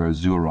rover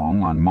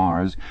Zhurong on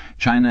Mars,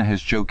 China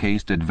has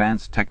showcased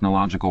advanced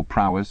technological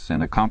prowess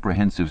and a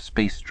comprehensive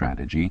space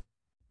strategy.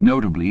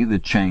 Notably, the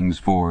Chang'e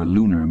 4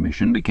 lunar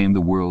mission became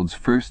the world's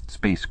first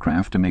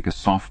spacecraft to make a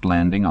soft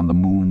landing on the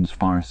moon's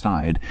far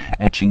side,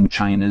 etching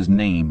China's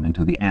name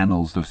into the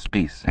annals of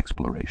space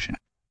exploration.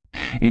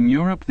 In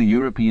Europe, the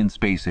European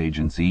Space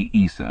Agency,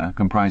 ESA,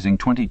 comprising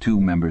 22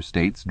 member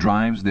states,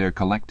 drives their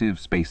collective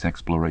space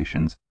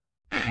explorations.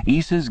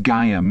 ESA's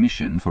Gaia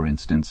mission, for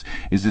instance,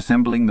 is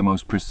assembling the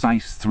most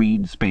precise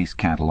 3D space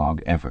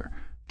catalogue ever,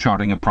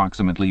 charting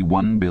approximately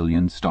 1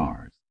 billion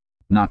stars.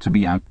 Not to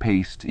be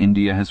outpaced,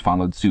 India has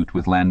followed suit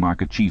with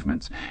landmark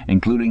achievements,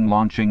 including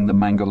launching the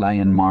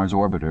Mangalyaan Mars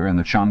orbiter and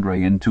the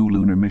Chandrayaan-2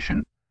 lunar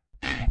mission.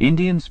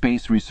 Indian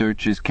space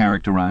research is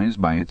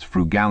characterized by its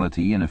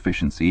frugality and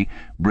efficiency,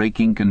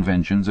 breaking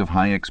conventions of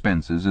high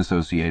expenses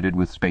associated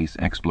with space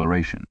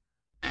exploration.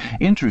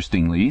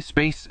 Interestingly,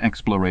 space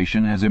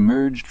exploration has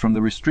emerged from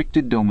the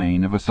restricted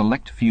domain of a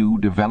select few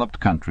developed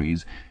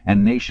countries,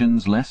 and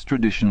nations less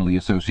traditionally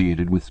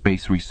associated with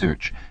space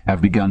research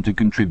have begun to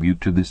contribute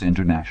to this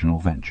international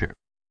venture.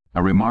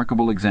 A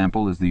remarkable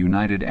example is the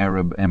United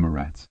Arab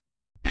Emirates.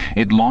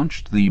 It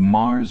launched the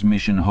Mars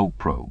Mission Hope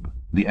probe,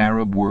 the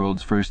Arab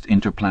world's first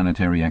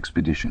interplanetary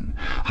expedition,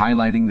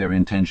 highlighting their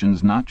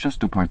intentions not just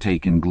to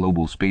partake in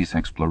global space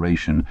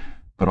exploration,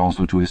 but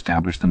also to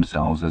establish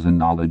themselves as a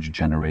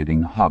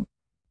knowledge-generating hub.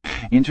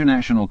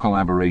 International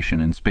collaboration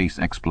in space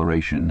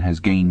exploration has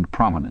gained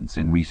prominence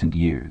in recent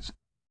years.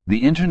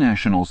 The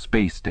International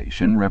Space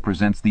Station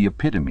represents the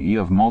epitome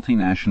of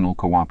multinational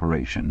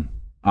cooperation,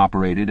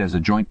 operated as a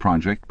joint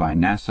project by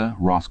NASA,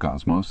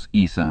 Roscosmos,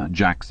 ESA,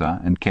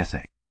 JAXA, and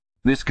CNSA.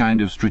 This kind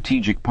of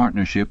strategic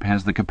partnership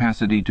has the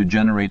capacity to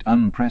generate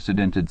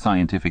unprecedented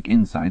scientific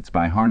insights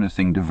by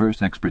harnessing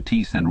diverse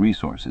expertise and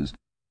resources.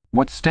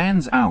 What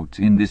stands out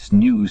in this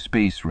new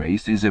space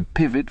race is a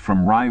pivot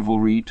from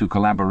rivalry to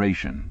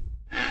collaboration,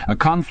 a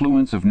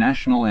confluence of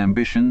national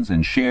ambitions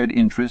and shared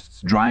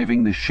interests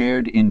driving the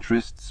shared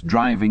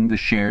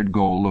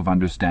goal of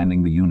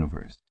understanding the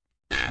universe.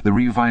 The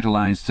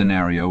revitalized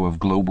scenario of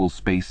global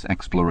space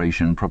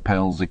exploration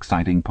propels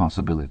exciting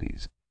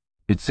possibilities.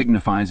 It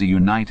signifies a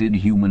united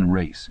human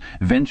race,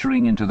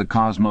 venturing into the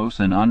cosmos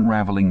and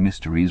unraveling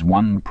mysteries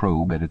one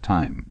probe at a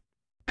time.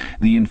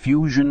 The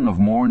infusion of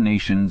more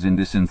nations in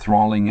this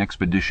enthralling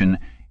expedition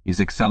is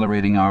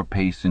accelerating our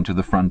pace into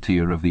the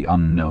frontier of the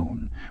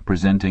unknown,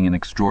 presenting an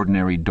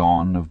extraordinary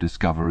dawn of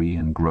discovery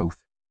and growth.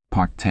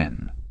 Part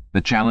 10.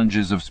 The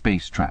Challenges of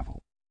Space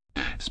Travel.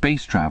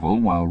 Space travel,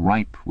 while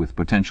ripe with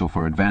potential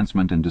for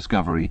advancement and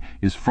discovery,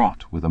 is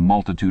fraught with a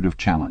multitude of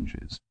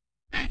challenges.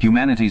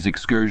 Humanity's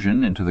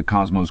excursion into the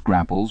cosmos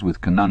grapples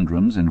with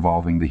conundrums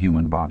involving the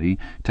human body,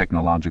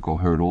 technological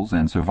hurdles,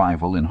 and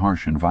survival in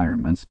harsh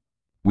environments.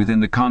 Within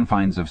the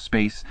confines of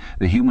space,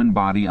 the human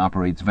body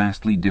operates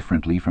vastly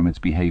differently from its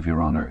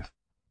behavior on Earth.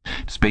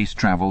 Space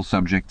travel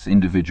subjects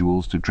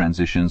individuals to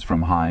transitions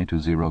from high to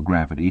zero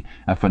gravity,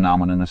 a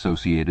phenomenon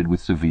associated with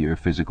severe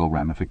physical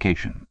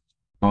ramifications.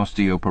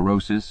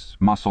 Osteoporosis,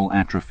 muscle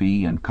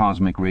atrophy, and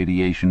cosmic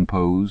radiation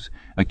pose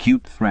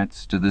acute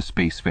threats to the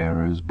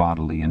spacefarer's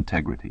bodily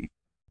integrity.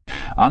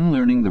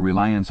 Unlearning the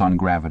reliance on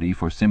gravity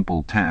for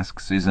simple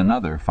tasks is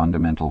another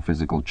fundamental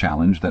physical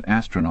challenge that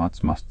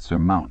astronauts must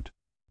surmount.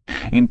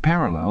 In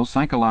parallel,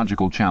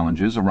 psychological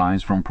challenges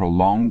arise from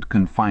prolonged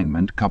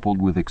confinement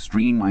coupled with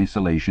extreme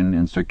isolation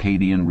and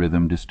circadian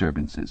rhythm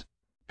disturbances.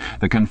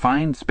 The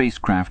confined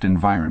spacecraft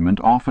environment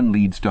often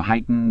leads to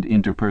heightened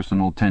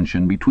interpersonal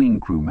tension between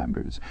crew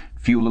members,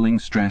 fueling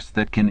stress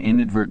that can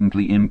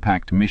inadvertently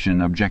impact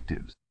mission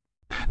objectives.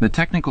 The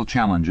technical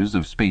challenges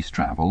of space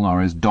travel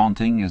are as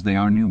daunting as they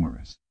are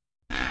numerous.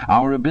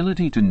 Our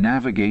ability to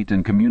navigate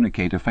and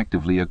communicate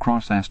effectively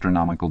across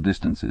astronomical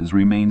distances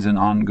remains an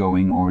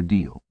ongoing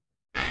ordeal.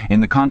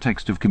 In the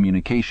context of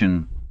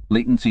communication,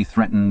 latency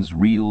threatens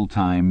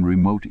real-time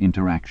remote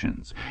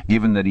interactions,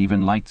 given that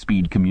even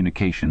light-speed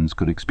communications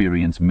could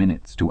experience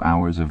minutes to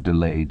hours of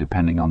delay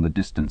depending on the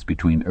distance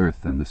between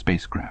Earth and the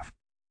spacecraft.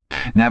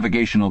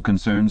 Navigational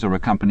concerns are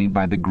accompanied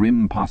by the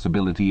grim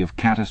possibility of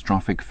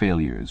catastrophic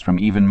failures from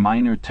even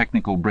minor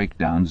technical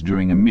breakdowns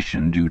during a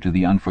mission due to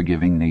the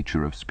unforgiving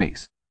nature of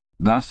space.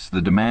 Thus,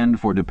 the demand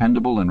for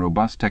dependable and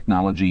robust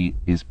technology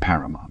is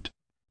paramount.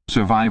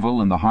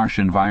 Survival in the harsh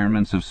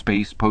environments of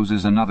space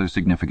poses another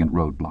significant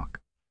roadblock.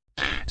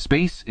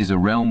 Space is a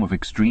realm of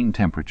extreme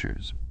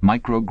temperatures,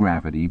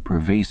 microgravity,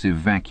 pervasive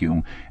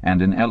vacuum,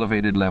 and an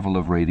elevated level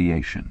of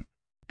radiation.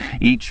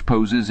 Each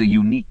poses a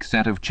unique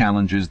set of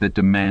challenges that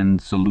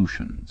demand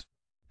solutions.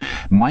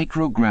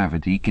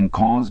 Microgravity can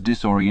cause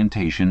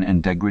disorientation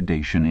and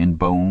degradation in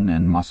bone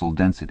and muscle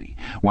density,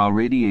 while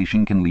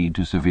radiation can lead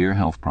to severe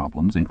health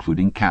problems,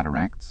 including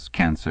cataracts,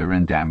 cancer,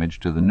 and damage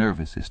to the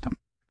nervous system.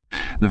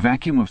 The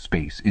vacuum of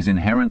space is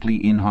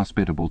inherently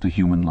inhospitable to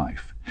human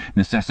life,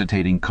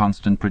 necessitating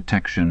constant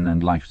protection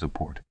and life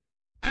support.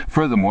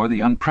 Furthermore, the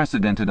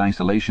unprecedented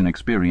isolation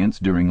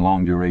experienced during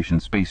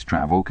long-duration space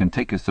travel can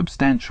take a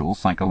substantial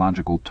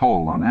psychological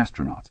toll on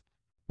astronauts.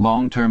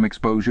 Long-term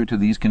exposure to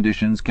these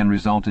conditions can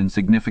result in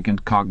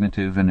significant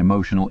cognitive and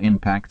emotional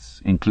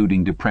impacts,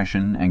 including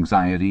depression,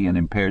 anxiety, and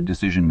impaired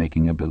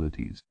decision-making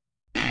abilities.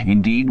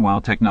 Indeed, while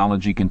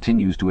technology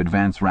continues to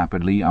advance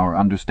rapidly, our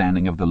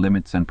understanding of the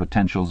limits and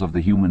potentials of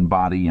the human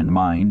body and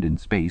mind in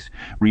space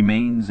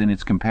remains in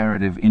its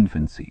comparative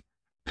infancy.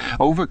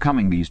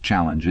 Overcoming these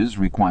challenges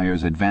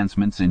requires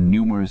advancements in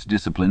numerous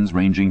disciplines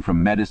ranging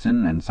from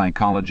medicine and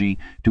psychology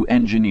to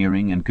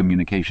engineering and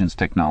communications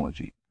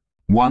technology.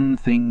 One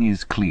thing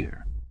is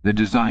clear. The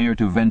desire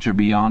to venture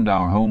beyond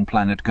our home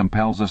planet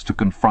compels us to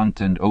confront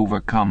and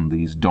overcome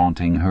these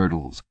daunting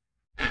hurdles.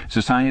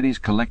 Society's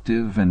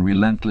collective and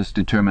relentless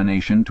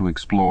determination to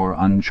explore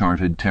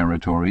uncharted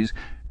territories,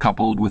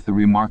 coupled with the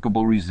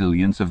remarkable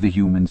resilience of the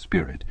human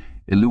spirit,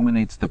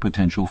 illuminates the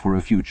potential for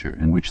a future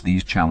in which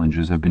these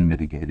challenges have been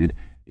mitigated,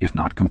 if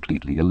not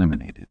completely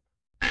eliminated.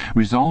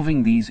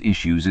 Resolving these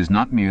issues is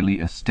not merely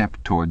a step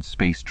towards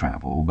space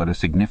travel, but a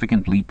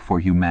significant leap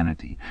for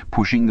humanity,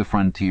 pushing the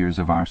frontiers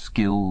of our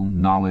skill,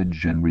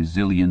 knowledge, and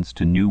resilience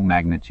to new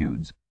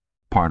magnitudes.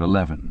 Part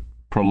 11.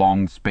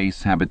 Prolonged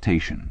Space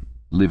Habitation.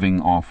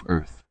 Living off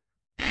Earth.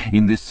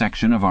 In this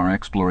section of our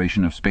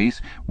exploration of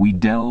space, we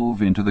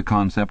delve into the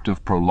concept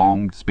of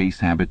prolonged space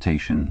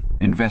habitation,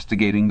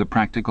 investigating the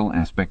practical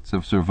aspects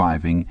of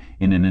surviving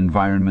in an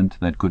environment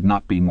that could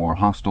not be more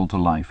hostile to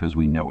life as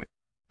we know it.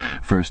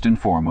 First and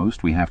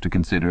foremost, we have to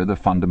consider the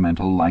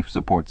fundamental life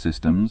support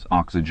systems,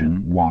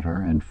 oxygen,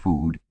 water, and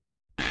food.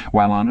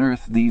 While on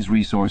Earth these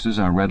resources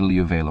are readily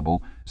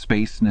available,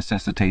 space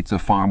necessitates a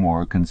far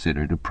more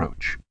considered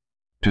approach.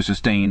 To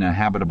sustain a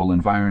habitable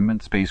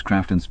environment,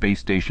 spacecraft and space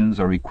stations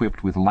are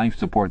equipped with life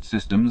support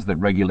systems that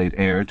regulate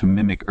air to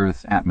mimic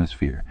Earth's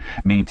atmosphere,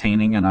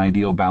 maintaining an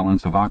ideal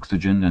balance of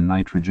oxygen and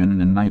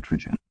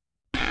nitrogen.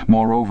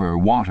 Moreover,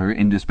 water,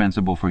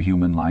 indispensable for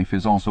human life,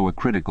 is also a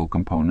critical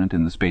component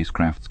in the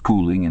spacecraft's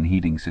cooling and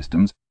heating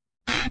systems.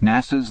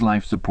 NASA's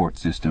life support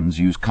systems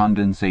use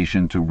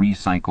condensation to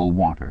recycle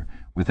water,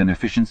 with an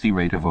efficiency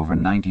rate of over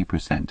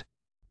 90%.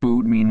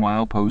 Food,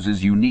 meanwhile,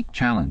 poses unique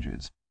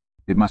challenges.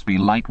 It must be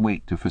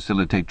lightweight to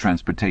facilitate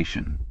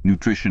transportation,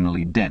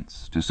 nutritionally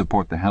dense to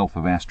support the health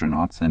of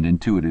astronauts, and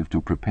intuitive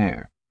to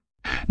prepare.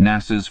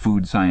 NASA's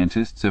food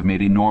scientists have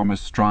made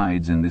enormous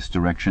strides in this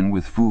direction,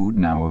 with food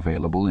now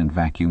available in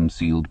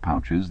vacuum-sealed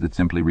pouches that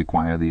simply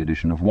require the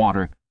addition of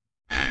water.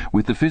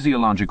 With the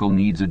physiological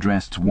needs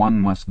addressed, one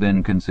must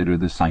then consider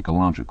the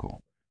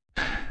psychological.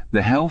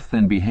 The health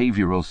and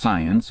behavioral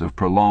science of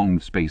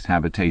prolonged space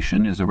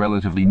habitation is a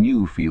relatively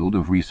new field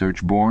of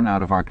research born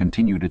out of our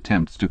continued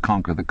attempts to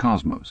conquer the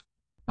cosmos.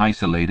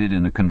 Isolated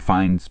in a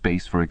confined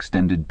space for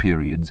extended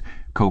periods,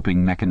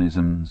 coping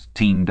mechanisms,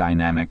 team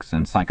dynamics,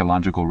 and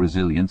psychological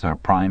resilience are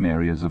prime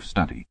areas of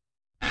study.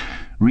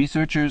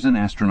 Researchers and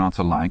astronauts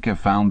alike have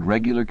found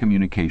regular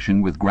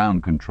communication with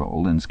ground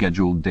control and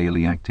scheduled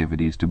daily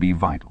activities to be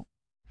vital.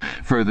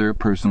 Further,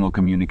 personal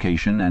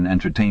communication and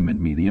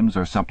entertainment mediums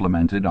are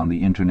supplemented on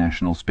the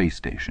International Space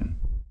Station,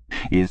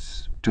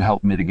 to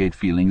help mitigate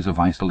feelings of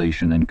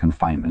isolation and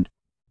confinement.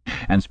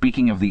 And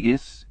speaking of the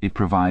it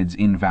provides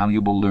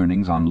invaluable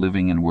learnings on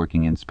living and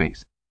working in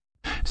space.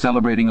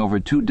 Celebrating over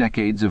 2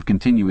 decades of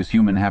continuous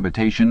human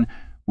habitation,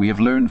 we have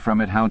learned from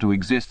it how to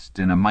exist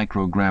in a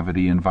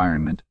microgravity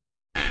environment.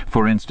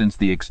 For instance,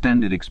 the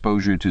extended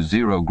exposure to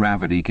zero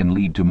gravity can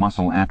lead to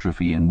muscle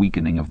atrophy and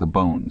weakening of the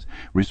bones,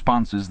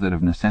 responses that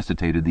have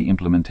necessitated the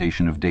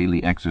implementation of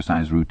daily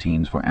exercise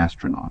routines for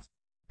astronauts.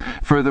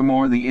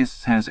 Furthermore, the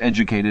has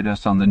educated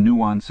us on the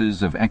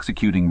nuances of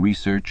executing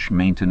research,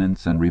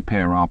 maintenance, and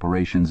repair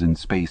operations in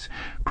space,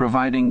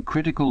 providing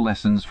critical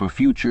lessons for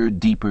future,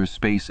 deeper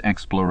space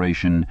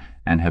exploration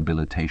and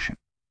habilitation.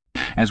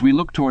 As we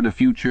look toward a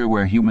future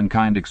where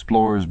humankind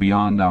explores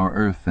beyond our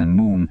Earth and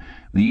Moon,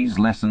 these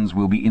lessons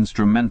will be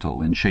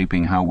instrumental in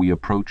shaping how we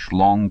approach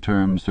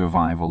long-term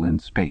survival in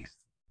space.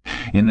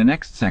 In the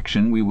next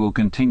section, we will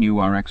continue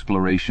our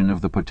exploration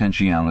of the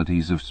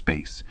potentialities of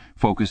space,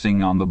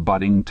 focusing on the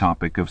budding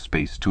topic of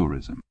space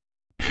tourism.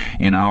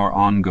 In our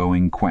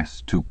ongoing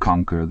quest to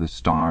conquer the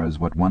stars,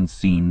 what once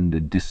seemed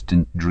a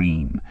distant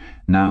dream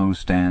now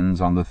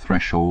stands on the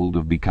threshold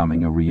of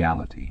becoming a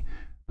reality.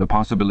 The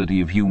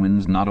possibility of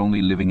humans not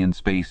only living in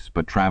space,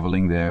 but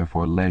traveling there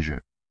for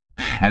leisure.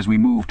 As we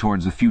move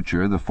towards the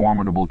future, the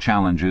formidable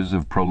challenges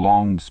of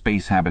prolonged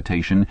space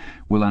habitation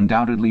will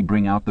undoubtedly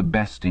bring out the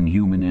best in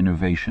human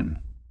innovation,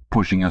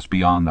 pushing us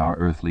beyond our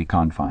earthly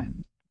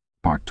confines.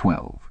 Part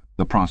 12.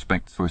 The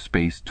prospects for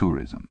space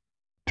tourism.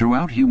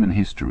 Throughout human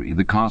history,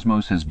 the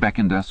cosmos has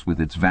beckoned us with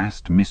its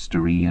vast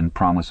mystery and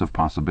promise of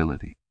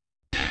possibility.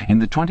 In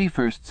the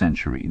 21st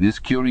century, this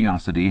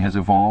curiosity has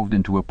evolved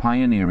into a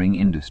pioneering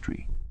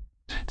industry.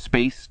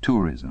 Space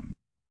tourism.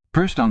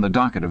 First on the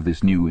docket of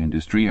this new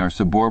industry are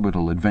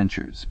suborbital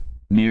adventures,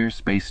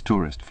 near-space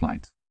tourist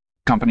flights.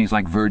 Companies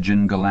like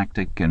Virgin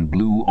Galactic and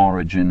Blue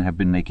Origin have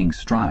been making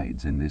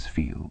strides in this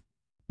field.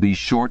 These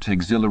short,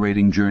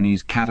 exhilarating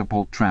journeys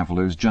catapult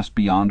travelers just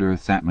beyond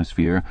Earth's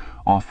atmosphere,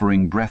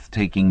 offering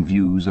breathtaking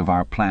views of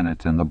our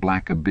planet and the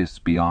black abyss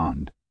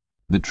beyond.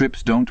 The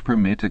trips don't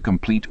permit a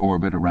complete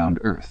orbit around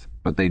Earth,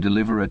 but they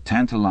deliver a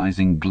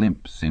tantalizing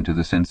glimpse into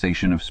the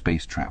sensation of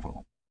space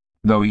travel.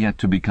 Though yet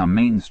to become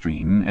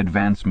mainstream,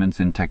 advancements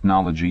in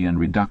technology and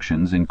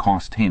reductions in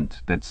cost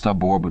hint that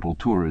suborbital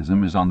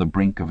tourism is on the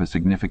brink of a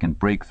significant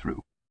breakthrough.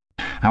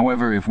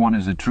 However, if one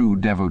is a true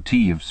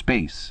devotee of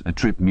space, a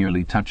trip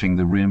merely touching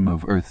the rim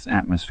of Earth's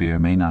atmosphere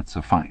may not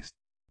suffice.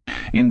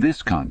 In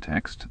this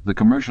context, the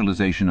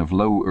commercialization of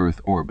low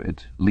Earth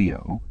orbit,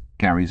 LEO,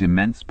 carries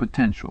immense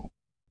potential.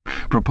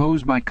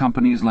 Proposed by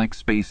companies like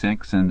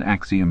SpaceX and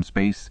Axiom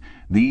Space,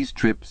 these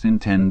trips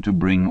intend to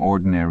bring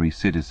ordinary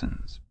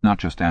citizens, not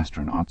just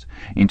astronauts,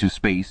 into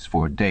space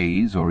for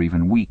days or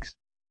even weeks.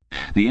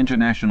 The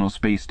International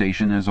Space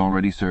Station has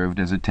already served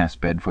as a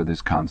testbed for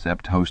this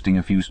concept, hosting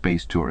a few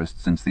space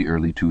tourists since the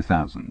early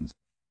 2000s.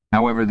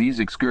 However, these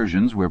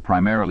excursions were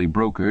primarily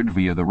brokered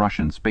via the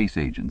Russian Space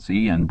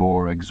Agency and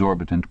bore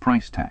exorbitant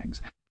price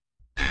tags.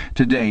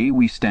 Today,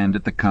 we stand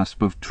at the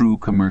cusp of true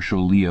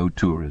commercial LEO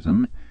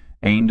tourism,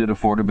 aimed at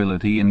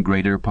affordability and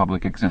greater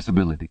public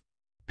accessibility.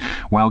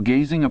 While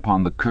gazing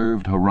upon the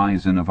curved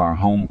horizon of our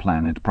home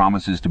planet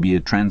promises to be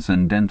a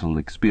transcendental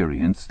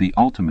experience, the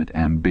ultimate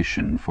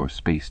ambition for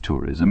space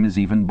tourism is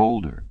even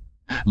bolder: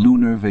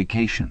 lunar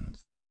vacations.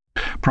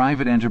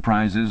 Private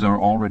enterprises are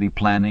already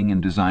planning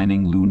and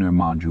designing lunar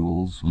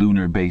modules,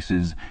 lunar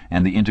bases,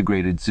 and the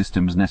integrated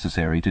systems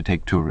necessary to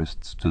take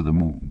tourists to the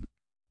moon.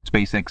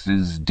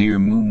 SpaceX's Dear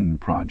Moon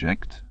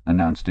project,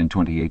 announced in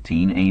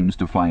 2018, aims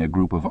to fly a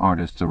group of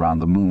artists around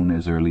the moon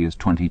as early as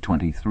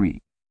 2023.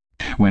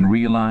 When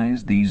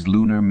realized, these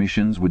lunar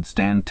missions would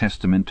stand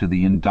testament to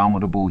the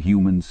indomitable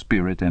human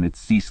spirit and its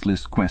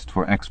ceaseless quest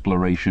for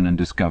exploration and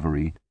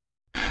discovery.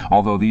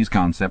 Although these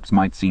concepts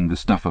might seem the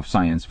stuff of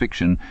science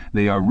fiction,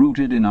 they are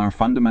rooted in our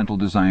fundamental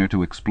desire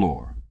to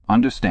explore,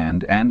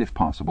 understand, and, if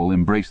possible,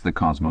 embrace the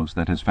cosmos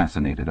that has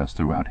fascinated us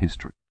throughout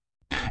history.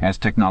 As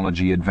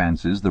technology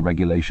advances, the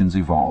regulations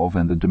evolve,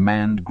 and the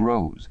demand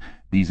grows.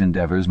 These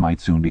endeavors might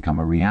soon become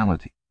a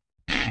reality.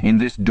 In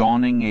this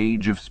dawning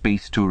age of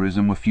space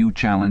tourism, a few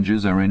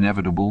challenges are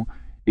inevitable: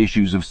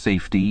 issues of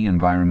safety,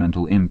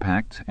 environmental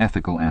impact,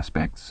 ethical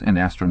aspects, and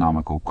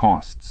astronomical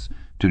costs,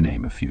 to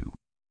name a few.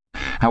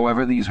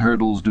 However, these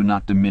hurdles do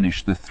not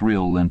diminish the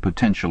thrill and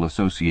potential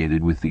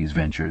associated with these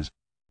ventures.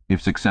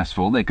 If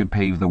successful, they could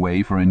pave the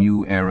way for a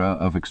new era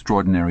of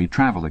extraordinary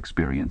travel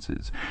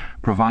experiences,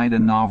 provide a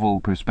novel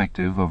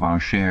perspective of our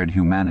shared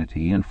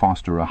humanity, and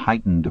foster a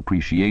heightened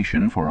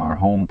appreciation for our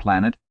home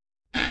planet.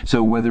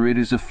 So whether it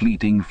is a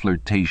fleeting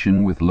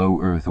flirtation with low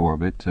Earth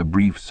orbit, a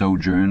brief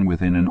sojourn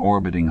within an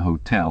orbiting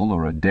hotel,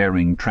 or a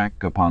daring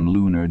trek upon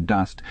lunar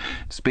dust,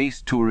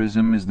 space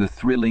tourism is the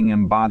thrilling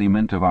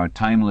embodiment of our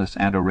timeless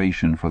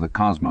adoration for the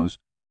cosmos.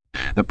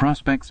 The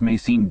prospects may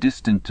seem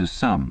distant to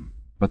some,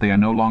 but they are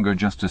no longer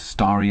just a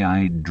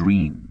starry-eyed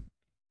dream.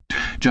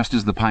 Just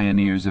as the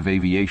pioneers of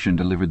aviation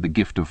delivered the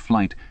gift of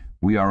flight,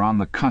 we are on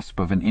the cusp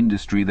of an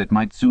industry that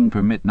might soon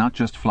permit not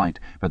just flight,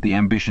 but the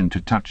ambition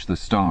to touch the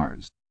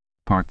stars.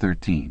 Part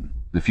 13.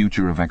 The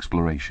Future of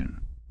Exploration.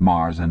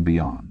 Mars and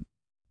Beyond.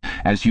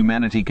 As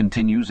humanity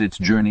continues its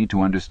journey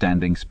to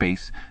understanding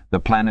space, the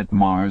planet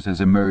Mars has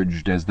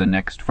emerged as the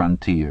next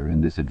frontier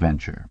in this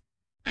adventure.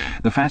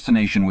 The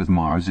fascination with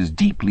Mars is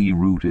deeply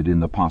rooted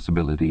in the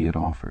possibility it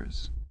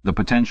offers, the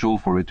potential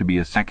for it to be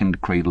a second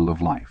cradle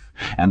of life,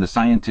 and the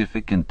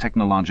scientific and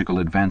technological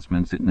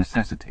advancements it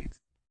necessitates.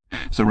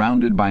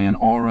 Surrounded by an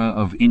aura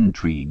of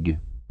intrigue,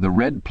 the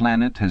red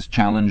planet has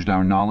challenged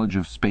our knowledge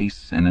of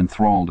space and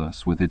enthralled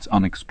us with its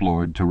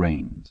unexplored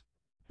terrains.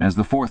 As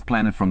the fourth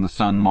planet from the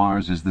Sun,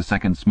 Mars is the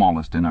second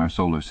smallest in our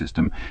solar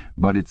system,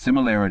 but its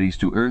similarities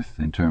to Earth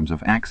in terms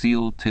of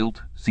axial,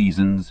 tilt,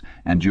 seasons,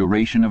 and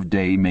duration of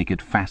day make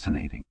it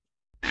fascinating.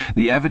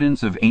 The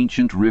evidence of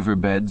ancient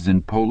riverbeds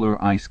and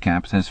polar ice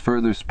caps has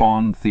further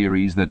spawned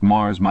theories that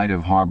Mars might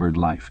have harbored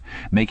life,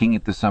 making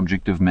it the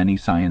subject of many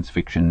science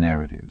fiction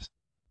narratives.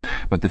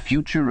 But the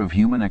future of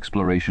human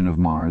exploration of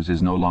Mars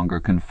is no longer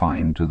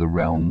confined to the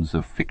realms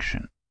of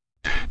fiction.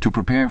 To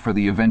prepare for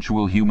the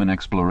eventual human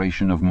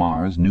exploration of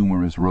Mars,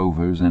 numerous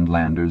rovers and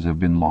landers have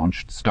been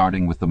launched,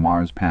 starting with the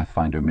Mars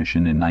Pathfinder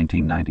mission in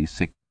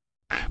 1996.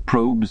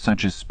 Probes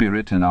such as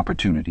Spirit and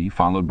Opportunity,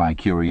 followed by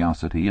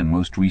Curiosity, and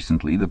most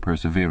recently the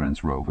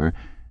Perseverance rover,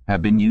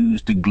 have been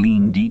used to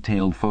glean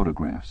detailed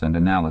photographs and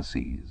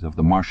analyses of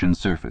the Martian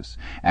surface,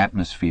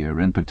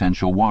 atmosphere, and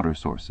potential water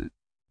sources.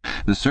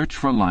 The search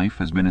for life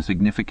has been a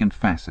significant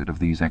facet of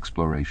these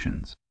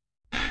explorations.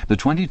 The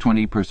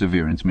 2020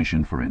 Perseverance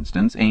mission, for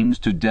instance, aims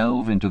to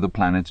delve into the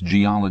planet's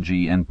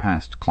geology and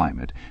past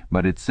climate,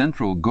 but its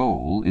central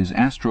goal is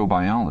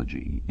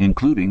astrobiology,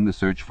 including the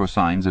search for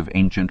signs of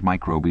ancient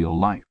microbial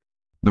life.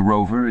 The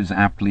rover is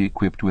aptly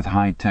equipped with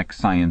high-tech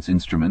science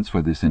instruments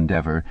for this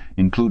endeavor,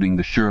 including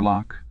the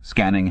Sherlock,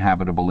 scanning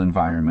habitable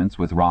environments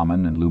with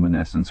Raman and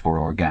luminescence for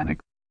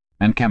organics,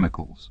 and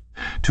chemicals,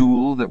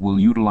 tool that will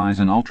utilize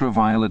an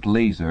ultraviolet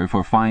laser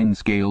for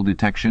fine-scale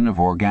detection of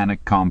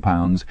organic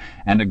compounds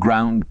and a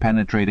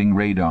ground-penetrating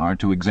radar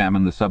to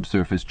examine the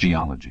subsurface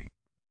geology.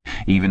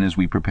 Even as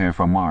we prepare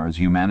for Mars,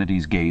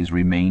 humanity's gaze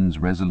remains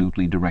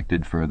resolutely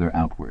directed further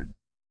outward.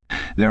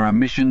 There are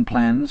mission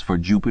plans for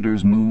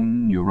Jupiter's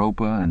moon,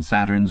 Europa, and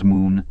Saturn's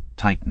moon,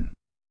 Titan.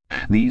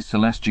 These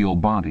celestial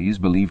bodies,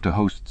 believed to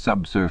host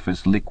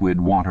subsurface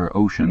liquid water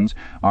oceans,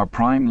 are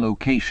prime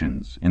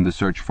locations in the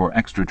search for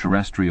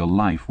extraterrestrial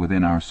life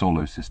within our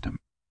solar system.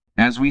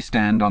 As we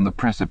stand on the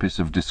precipice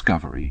of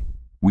discovery,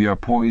 we are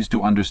poised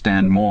to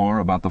understand more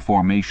about the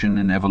formation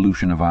and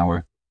evolution of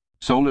our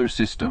solar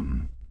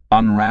system,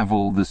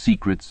 unravel the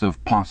secrets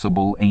of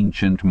possible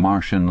ancient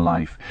Martian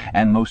life,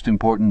 and most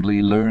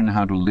importantly, learn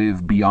how to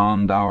live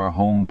beyond our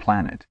home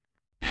planet.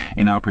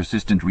 In our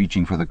persistent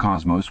reaching for the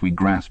cosmos, we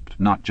grasped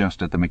not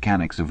just at the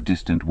mechanics of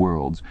distant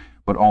worlds,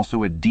 but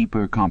also at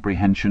deeper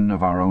comprehension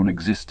of our own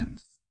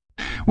existence.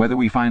 Whether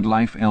we find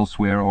life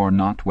elsewhere or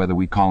not, whether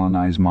we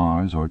colonize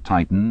Mars or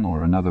Titan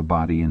or another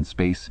body in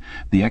space,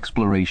 the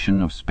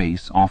exploration of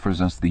space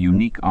offers us the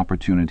unique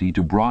opportunity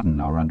to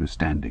broaden our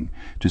understanding,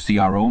 to see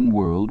our own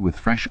world with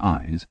fresh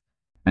eyes,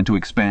 and to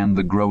expand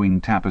the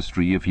growing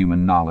tapestry of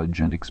human knowledge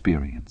and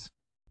experience.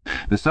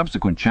 The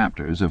subsequent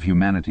chapters of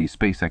humanity's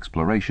space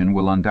exploration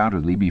will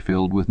undoubtedly be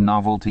filled with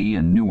novelty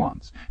and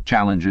nuance,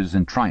 challenges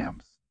and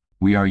triumphs.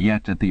 We are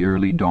yet at the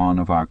early dawn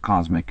of our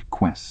cosmic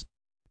quest.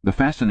 The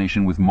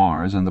fascination with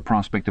Mars and the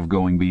prospect of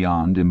going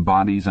beyond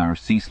embodies our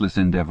ceaseless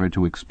endeavor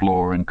to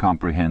explore and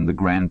comprehend the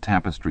grand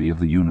tapestry of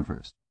the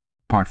universe.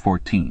 Part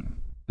 14.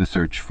 The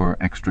Search for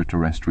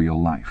Extraterrestrial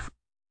Life.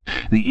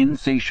 The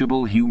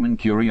insatiable human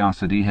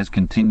curiosity has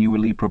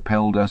continually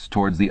propelled us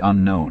towards the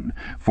unknown,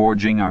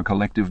 forging our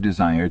collective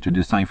desire to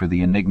decipher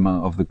the enigma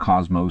of the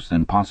cosmos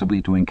and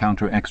possibly to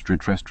encounter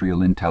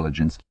extraterrestrial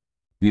intelligence.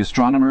 The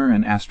astronomer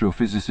and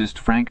astrophysicist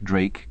Frank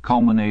Drake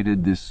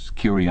culminated this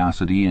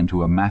curiosity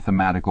into a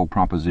mathematical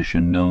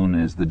proposition known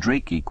as the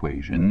Drake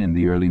equation in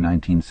the early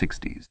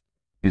 1960s.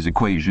 His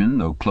equation,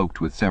 though cloaked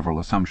with several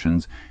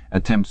assumptions,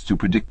 attempts to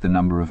predict the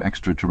number of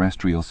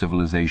extraterrestrial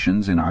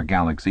civilizations in our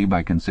galaxy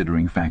by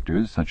considering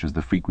factors such as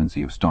the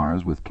frequency of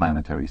stars with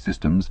planetary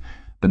systems,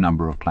 the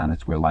number of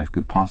planets where life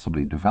could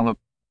possibly develop,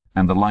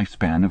 and the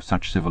lifespan of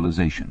such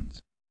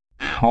civilizations.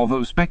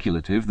 Although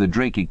speculative, the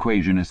Drake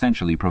equation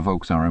essentially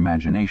provokes our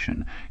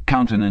imagination,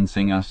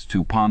 countenancing us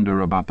to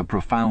ponder about the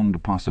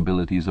profound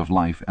possibilities of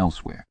life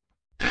elsewhere,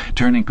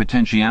 turning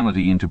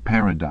potentiality into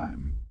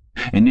paradigm.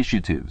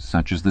 Initiatives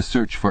such as the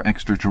search for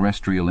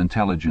extraterrestrial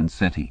intelligence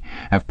SETI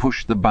have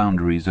pushed the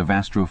boundaries of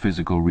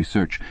astrophysical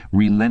research,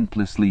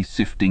 relentlessly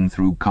sifting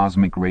through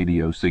cosmic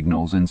radio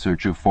signals in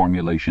search of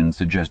formulations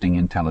suggesting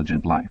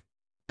intelligent life.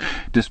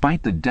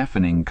 Despite the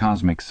deafening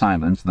cosmic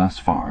silence thus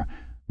far,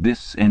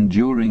 this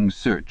enduring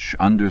search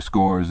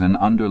underscores an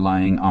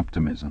underlying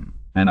optimism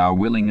and our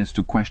willingness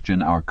to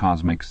question our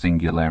cosmic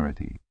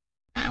singularity.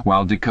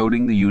 While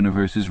decoding the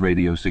universe's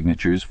radio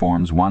signatures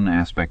forms one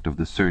aspect of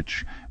the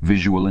search,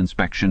 visual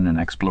inspection and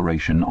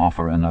exploration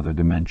offer another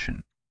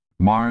dimension.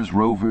 Mars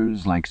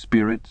rovers like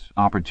Spirit,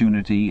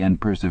 Opportunity, and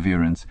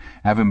Perseverance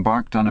have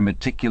embarked on a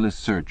meticulous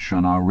search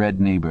on our red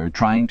neighbor,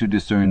 trying to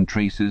discern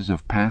traces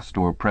of past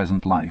or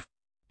present life.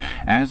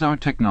 As our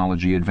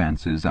technology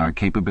advances, our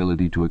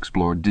capability to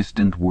explore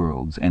distant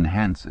worlds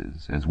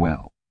enhances as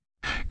well.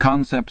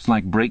 Concepts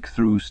like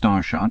breakthrough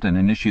starshot, an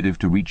initiative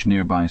to reach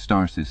nearby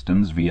star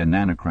systems via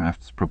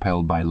nanocrafts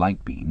propelled by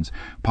light beams,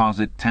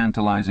 posit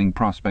tantalizing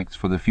prospects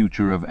for the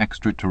future of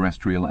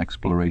extraterrestrial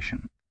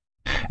exploration.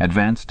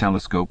 Advanced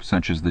telescopes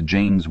such as the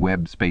James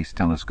Webb Space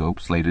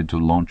Telescope, slated to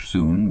launch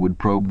soon, would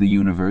probe the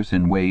universe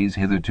in ways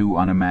hitherto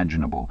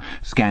unimaginable,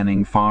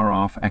 scanning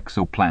far-off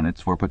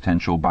exoplanets for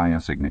potential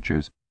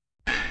biosignatures.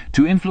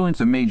 To influence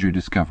a major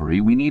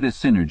discovery, we need a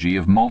synergy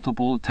of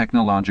multiple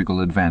technological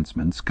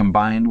advancements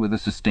combined with a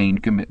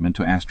sustained commitment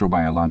to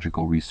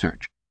astrobiological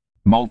research.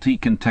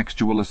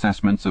 Multi-contextual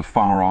assessments of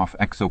far-off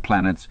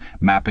exoplanets,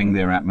 mapping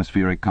their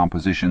atmospheric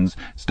compositions,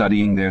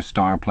 studying their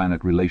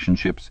star-planet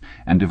relationships,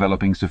 and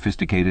developing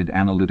sophisticated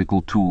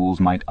analytical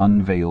tools might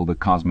unveil the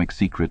cosmic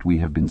secret we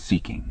have been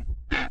seeking: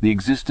 the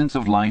existence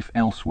of life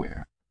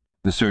elsewhere.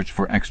 The search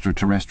for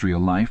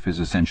extraterrestrial life is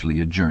essentially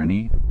a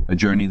journey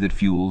that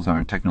fuels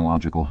our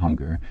technological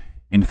hunger,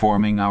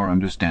 informing our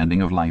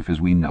understanding of life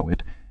as we know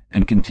it,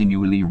 and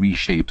continually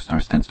reshapes our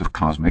sense of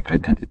cosmic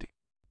identity.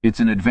 It's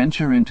an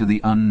adventure into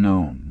the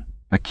unknown,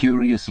 a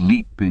curious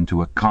leap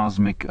into a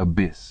cosmic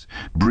abyss,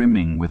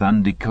 brimming with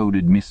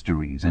undecoded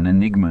mysteries and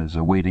enigmas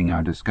awaiting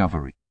our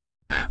discovery.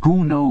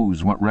 Who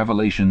knows what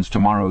revelations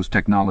tomorrow's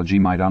technology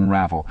might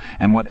unravel,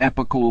 and what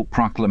epical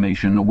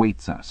proclamation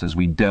awaits us as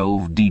we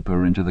delve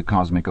deeper into the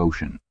cosmic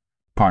ocean.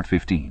 Part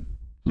 15.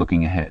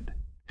 Looking ahead.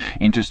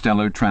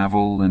 Interstellar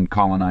travel and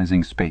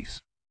colonizing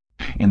space.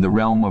 In the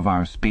realm of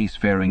our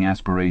spacefaring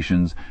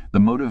aspirations, the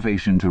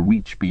motivation to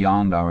reach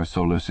beyond our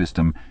solar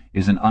system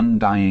is an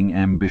undying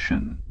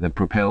ambition that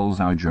propels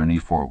our journey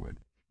forward.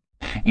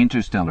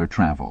 Interstellar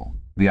travel,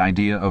 the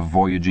idea of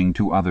voyaging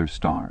to other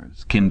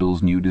stars,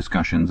 kindles new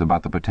discussions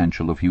about the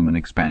potential of human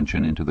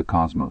expansion into the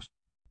cosmos.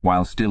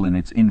 While still in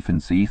its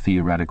infancy,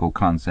 theoretical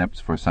concepts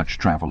for such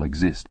travel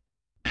exist.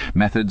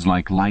 Methods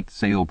like light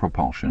sail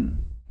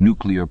propulsion,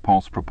 nuclear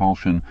pulse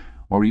propulsion,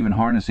 or even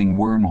harnessing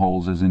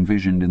wormholes as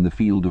envisioned in the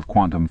field of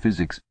quantum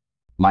physics.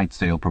 Light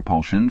sail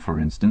propulsion, for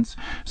instance,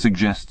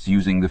 suggests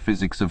using the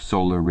physics of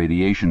solar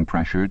radiation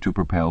pressure to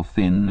propel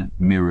thin,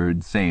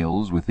 mirrored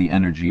sails with the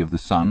energy of the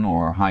sun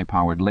or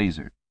high-powered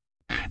laser.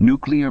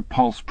 Nuclear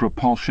pulse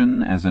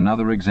propulsion, as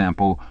another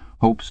example,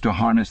 hopes to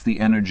harness the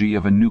energy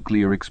of a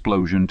nuclear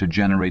explosion to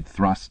generate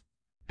thrust.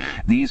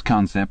 These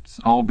concepts,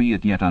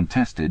 albeit yet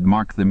untested,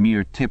 mark the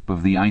mere tip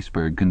of the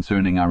iceberg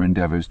concerning our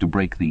endeavors to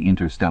break the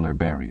interstellar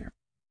barrier.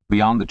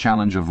 Beyond the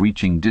challenge of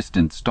reaching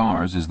distant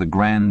stars is the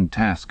grand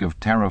task of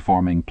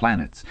terraforming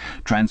planets,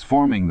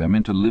 transforming them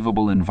into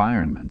livable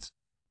environments.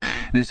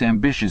 This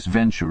ambitious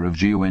venture of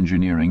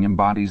geoengineering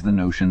embodies the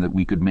notion that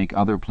we could make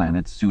other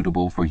planets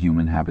suitable for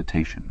human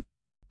habitation.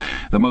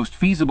 The most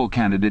feasible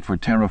candidate for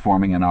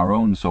terraforming in our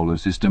own solar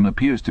system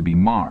appears to be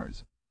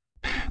Mars.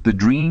 The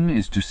dream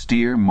is to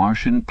steer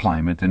Martian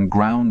climate and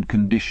ground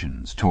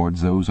conditions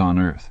towards those on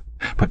Earth,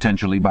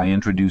 potentially by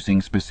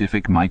introducing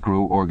specific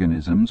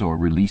microorganisms or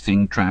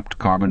releasing trapped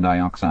carbon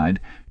dioxide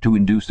to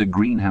induce a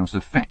greenhouse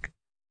effect.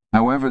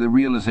 However, the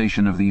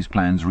realization of these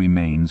plans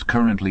remains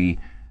currently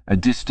a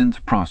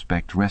distant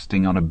prospect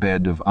resting on a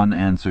bed of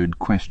unanswered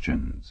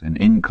questions and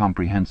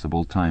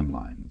incomprehensible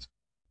timelines.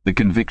 The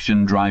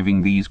conviction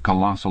driving these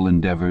colossal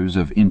endeavors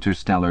of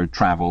interstellar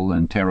travel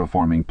and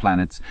terraforming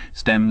planets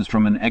stems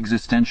from an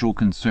existential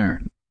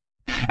concern.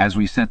 As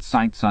we set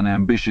sights on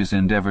ambitious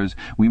endeavors,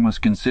 we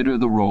must consider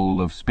the role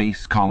of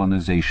space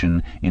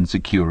colonization in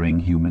securing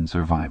human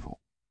survival.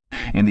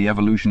 In the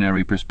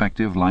evolutionary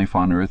perspective, life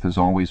on Earth has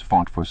always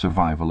fought for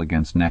survival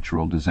against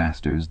natural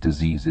disasters,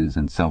 diseases,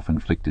 and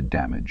self-inflicted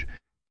damage.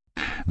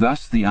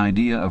 Thus, the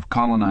idea of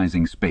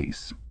colonizing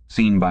space,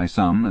 seen by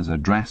some as a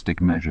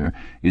drastic measure,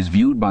 is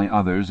viewed by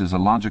others as a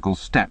logical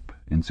step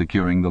in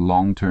securing the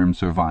long-term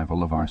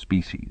survival of our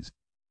species.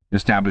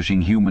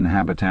 Establishing human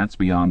habitats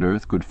beyond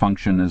Earth could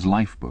function as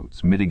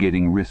lifeboats,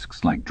 mitigating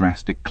risks like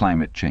drastic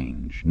climate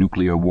change,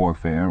 nuclear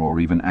warfare, or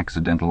even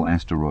accidental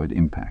asteroid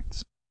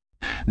impacts.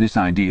 This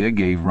idea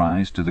gave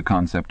rise to the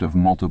concept of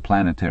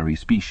multiplanetary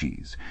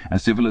species, a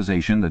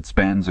civilization that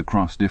spans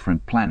across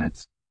different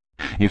planets.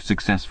 If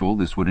successful,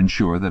 this would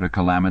ensure that a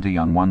calamity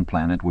on one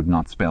planet would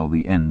not spell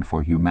the end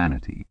for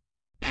humanity.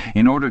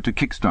 In order to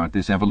kickstart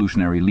this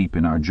evolutionary leap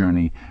in our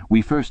journey,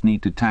 we first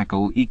need to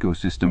tackle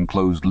ecosystem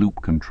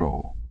closed-loop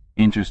control,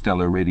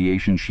 interstellar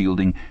radiation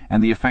shielding,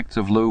 and the effects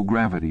of low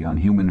gravity on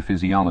human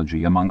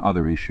physiology, among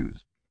other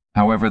issues.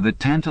 However, the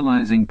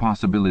tantalizing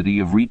possibility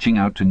of reaching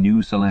out to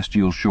new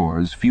celestial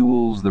shores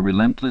fuels the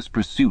relentless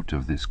pursuit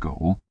of this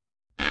goal.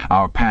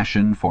 Our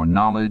passion for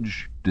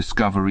knowledge,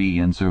 discovery,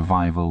 and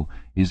survival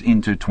is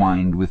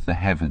intertwined with the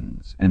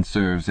heavens and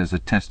serves as a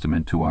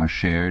testament to our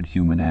shared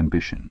human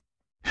ambition.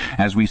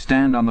 As we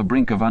stand on the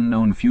brink of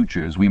unknown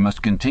futures, we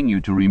must continue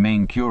to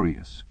remain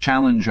curious,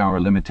 challenge our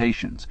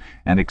limitations,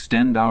 and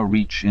extend our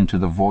reach into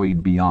the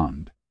void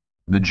beyond.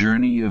 The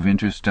journey of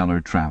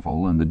interstellar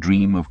travel and the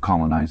dream of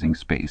colonizing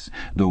space,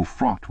 though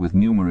fraught with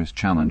numerous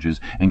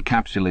challenges,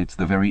 encapsulates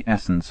the very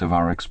essence of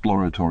our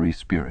exploratory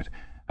spirit,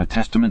 a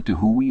testament to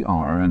who we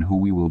are and who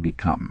we will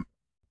become.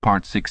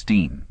 Part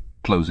 16.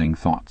 Closing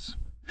Thoughts.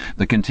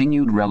 The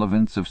continued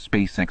relevance of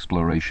space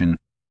exploration.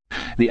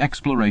 The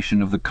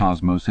exploration of the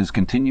cosmos has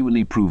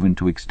continually proven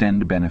to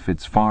extend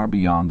benefits far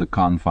beyond the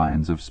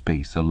confines of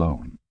space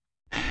alone.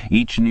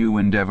 Each new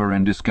endeavor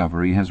and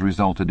discovery has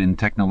resulted in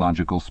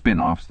technological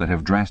spin-offs that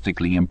have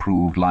drastically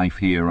improved life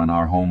here on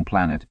our home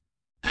planet.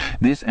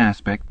 This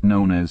aspect,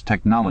 known as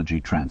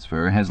technology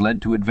transfer, has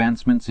led to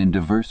advancements in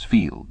diverse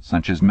fields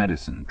such as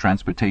medicine,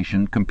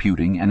 transportation,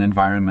 computing, and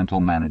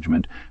environmental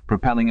management,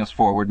 propelling us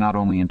forward not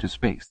only into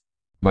space,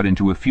 but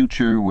into a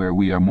future where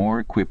we are more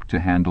equipped to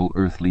handle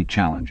earthly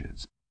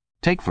challenges.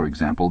 Take, for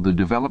example, the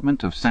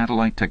development of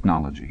satellite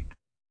technology.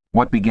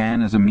 What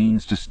began as a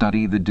means to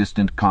study the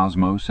distant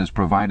cosmos has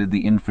provided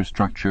the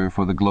infrastructure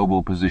for the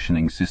Global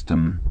Positioning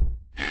System,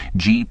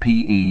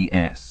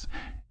 GPS,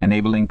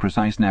 enabling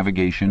precise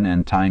navigation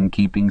and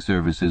timekeeping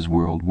services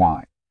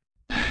worldwide.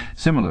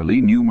 Similarly,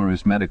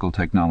 numerous medical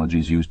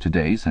technologies used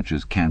today, such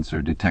as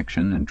cancer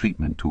detection and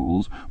treatment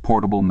tools,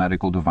 portable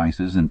medical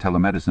devices, and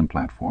telemedicine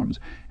platforms,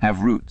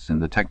 have roots in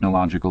the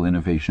technological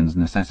innovations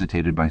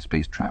necessitated by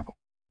space travel.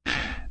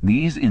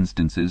 These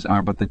instances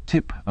are but the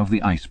tip of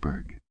the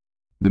iceberg.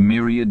 The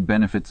myriad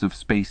benefits of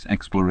space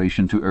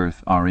exploration to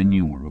Earth are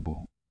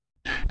innumerable.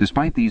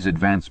 Despite these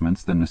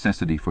advancements, the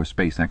necessity for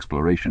space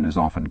exploration is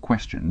often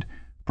questioned,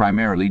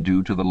 primarily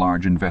due to the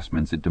large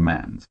investments it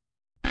demands.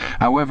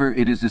 However,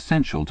 it is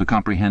essential to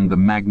comprehend the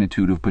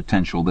magnitude of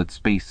potential that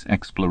space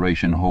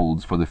exploration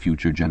holds for the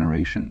future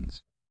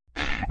generations.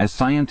 As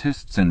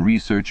scientists and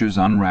researchers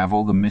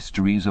unravel the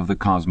mysteries of the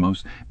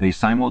cosmos, they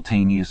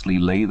simultaneously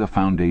lay the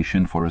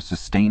foundation for a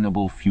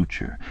sustainable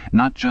future,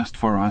 not just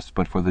for us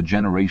but for the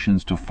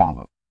generations to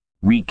follow.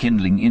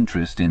 Rekindling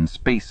interest in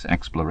space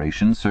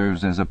exploration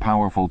serves as a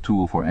powerful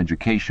tool for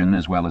education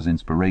as well as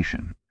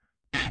inspiration.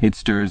 It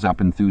stirs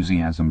up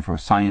enthusiasm for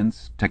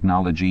science,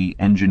 technology,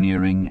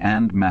 engineering,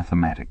 and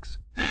mathematics.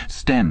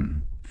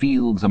 STEM,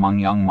 fields among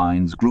young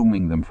minds,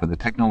 grooming them for the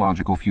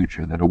technological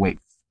future that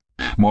awaits.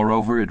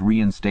 Moreover, it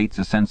reinstates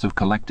a sense of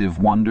collective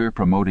wonder,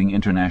 promoting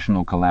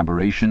international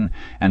collaboration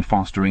and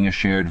fostering a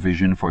shared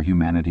vision for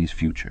humanity's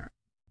future.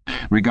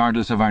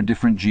 Regardless of our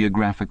different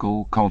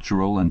geographical,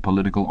 cultural, and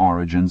political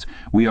origins,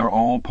 we are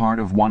all part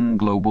of one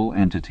global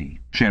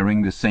entity,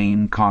 sharing the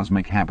same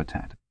cosmic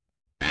habitat.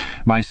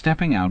 By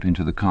stepping out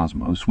into the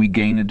cosmos, we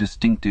gain a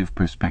distinctive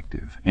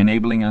perspective,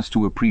 enabling us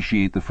to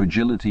appreciate the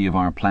fragility of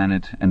our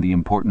planet and the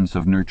importance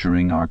of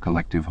nurturing our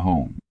collective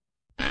home.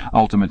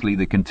 Ultimately,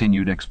 the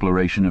continued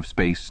exploration of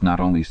space not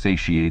only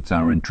satiates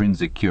our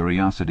intrinsic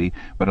curiosity,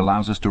 but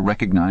allows us to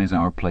recognize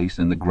our place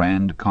in the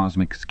grand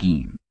cosmic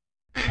scheme.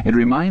 It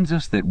reminds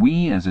us that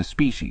we, as a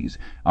species,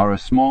 are a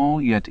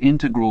small yet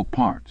integral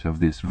part of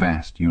this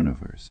vast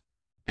universe.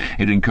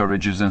 It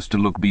encourages us to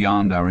look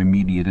beyond our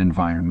immediate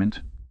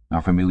environment,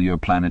 our familiar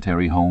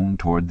planetary home,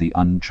 toward the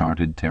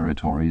uncharted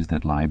territories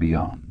that lie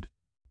beyond.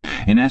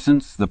 In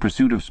essence, the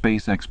pursuit of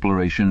space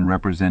exploration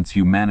represents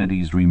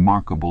humanity's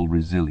remarkable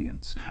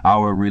resilience,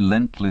 our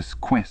relentless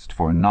quest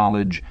for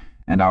knowledge,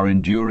 and our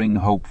enduring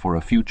hope for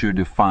a future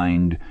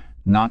defined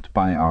not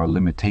by our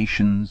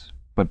limitations,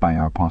 but by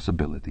our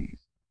possibilities.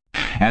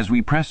 As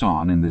we press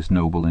on in this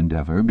noble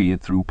endeavor, be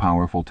it through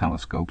powerful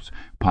telescopes,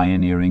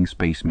 pioneering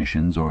space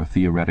missions, or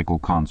theoretical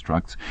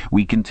constructs,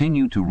 we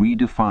continue to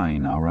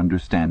redefine our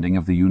understanding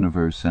of the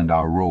universe and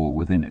our role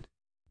within it.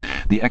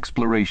 The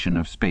exploration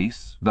of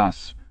space,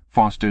 thus,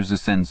 fosters a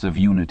sense of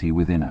unity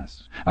within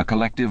us, a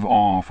collective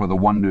awe for the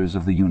wonders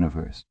of the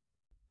universe.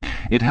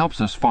 It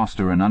helps us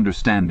foster an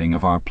understanding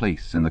of our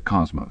place in the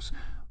cosmos,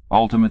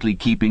 ultimately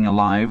keeping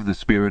alive the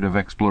spirit of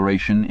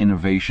exploration,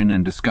 innovation,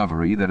 and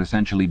discovery that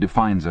essentially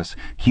defines us,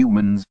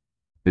 humans.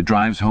 It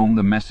drives home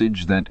the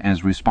message that,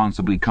 as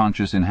responsibly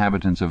conscious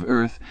inhabitants of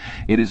Earth,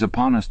 it is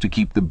upon us to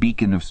keep the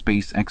beacon of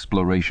space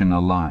exploration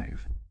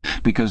alive.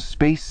 Because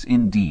space,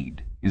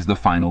 indeed, is the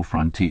final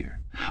frontier,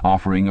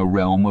 offering a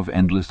realm of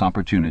endless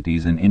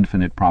opportunities and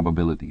infinite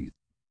probabilities.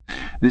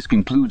 This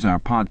concludes our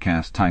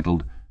podcast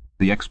titled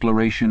The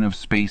Exploration of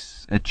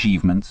Space,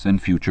 Achievements,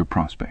 and Future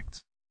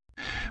Prospects.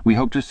 We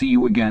hope to see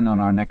you again on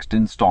our next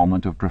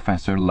installment of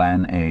Professor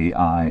Lan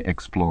AI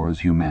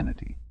Explores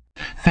Humanity.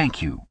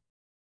 Thank you.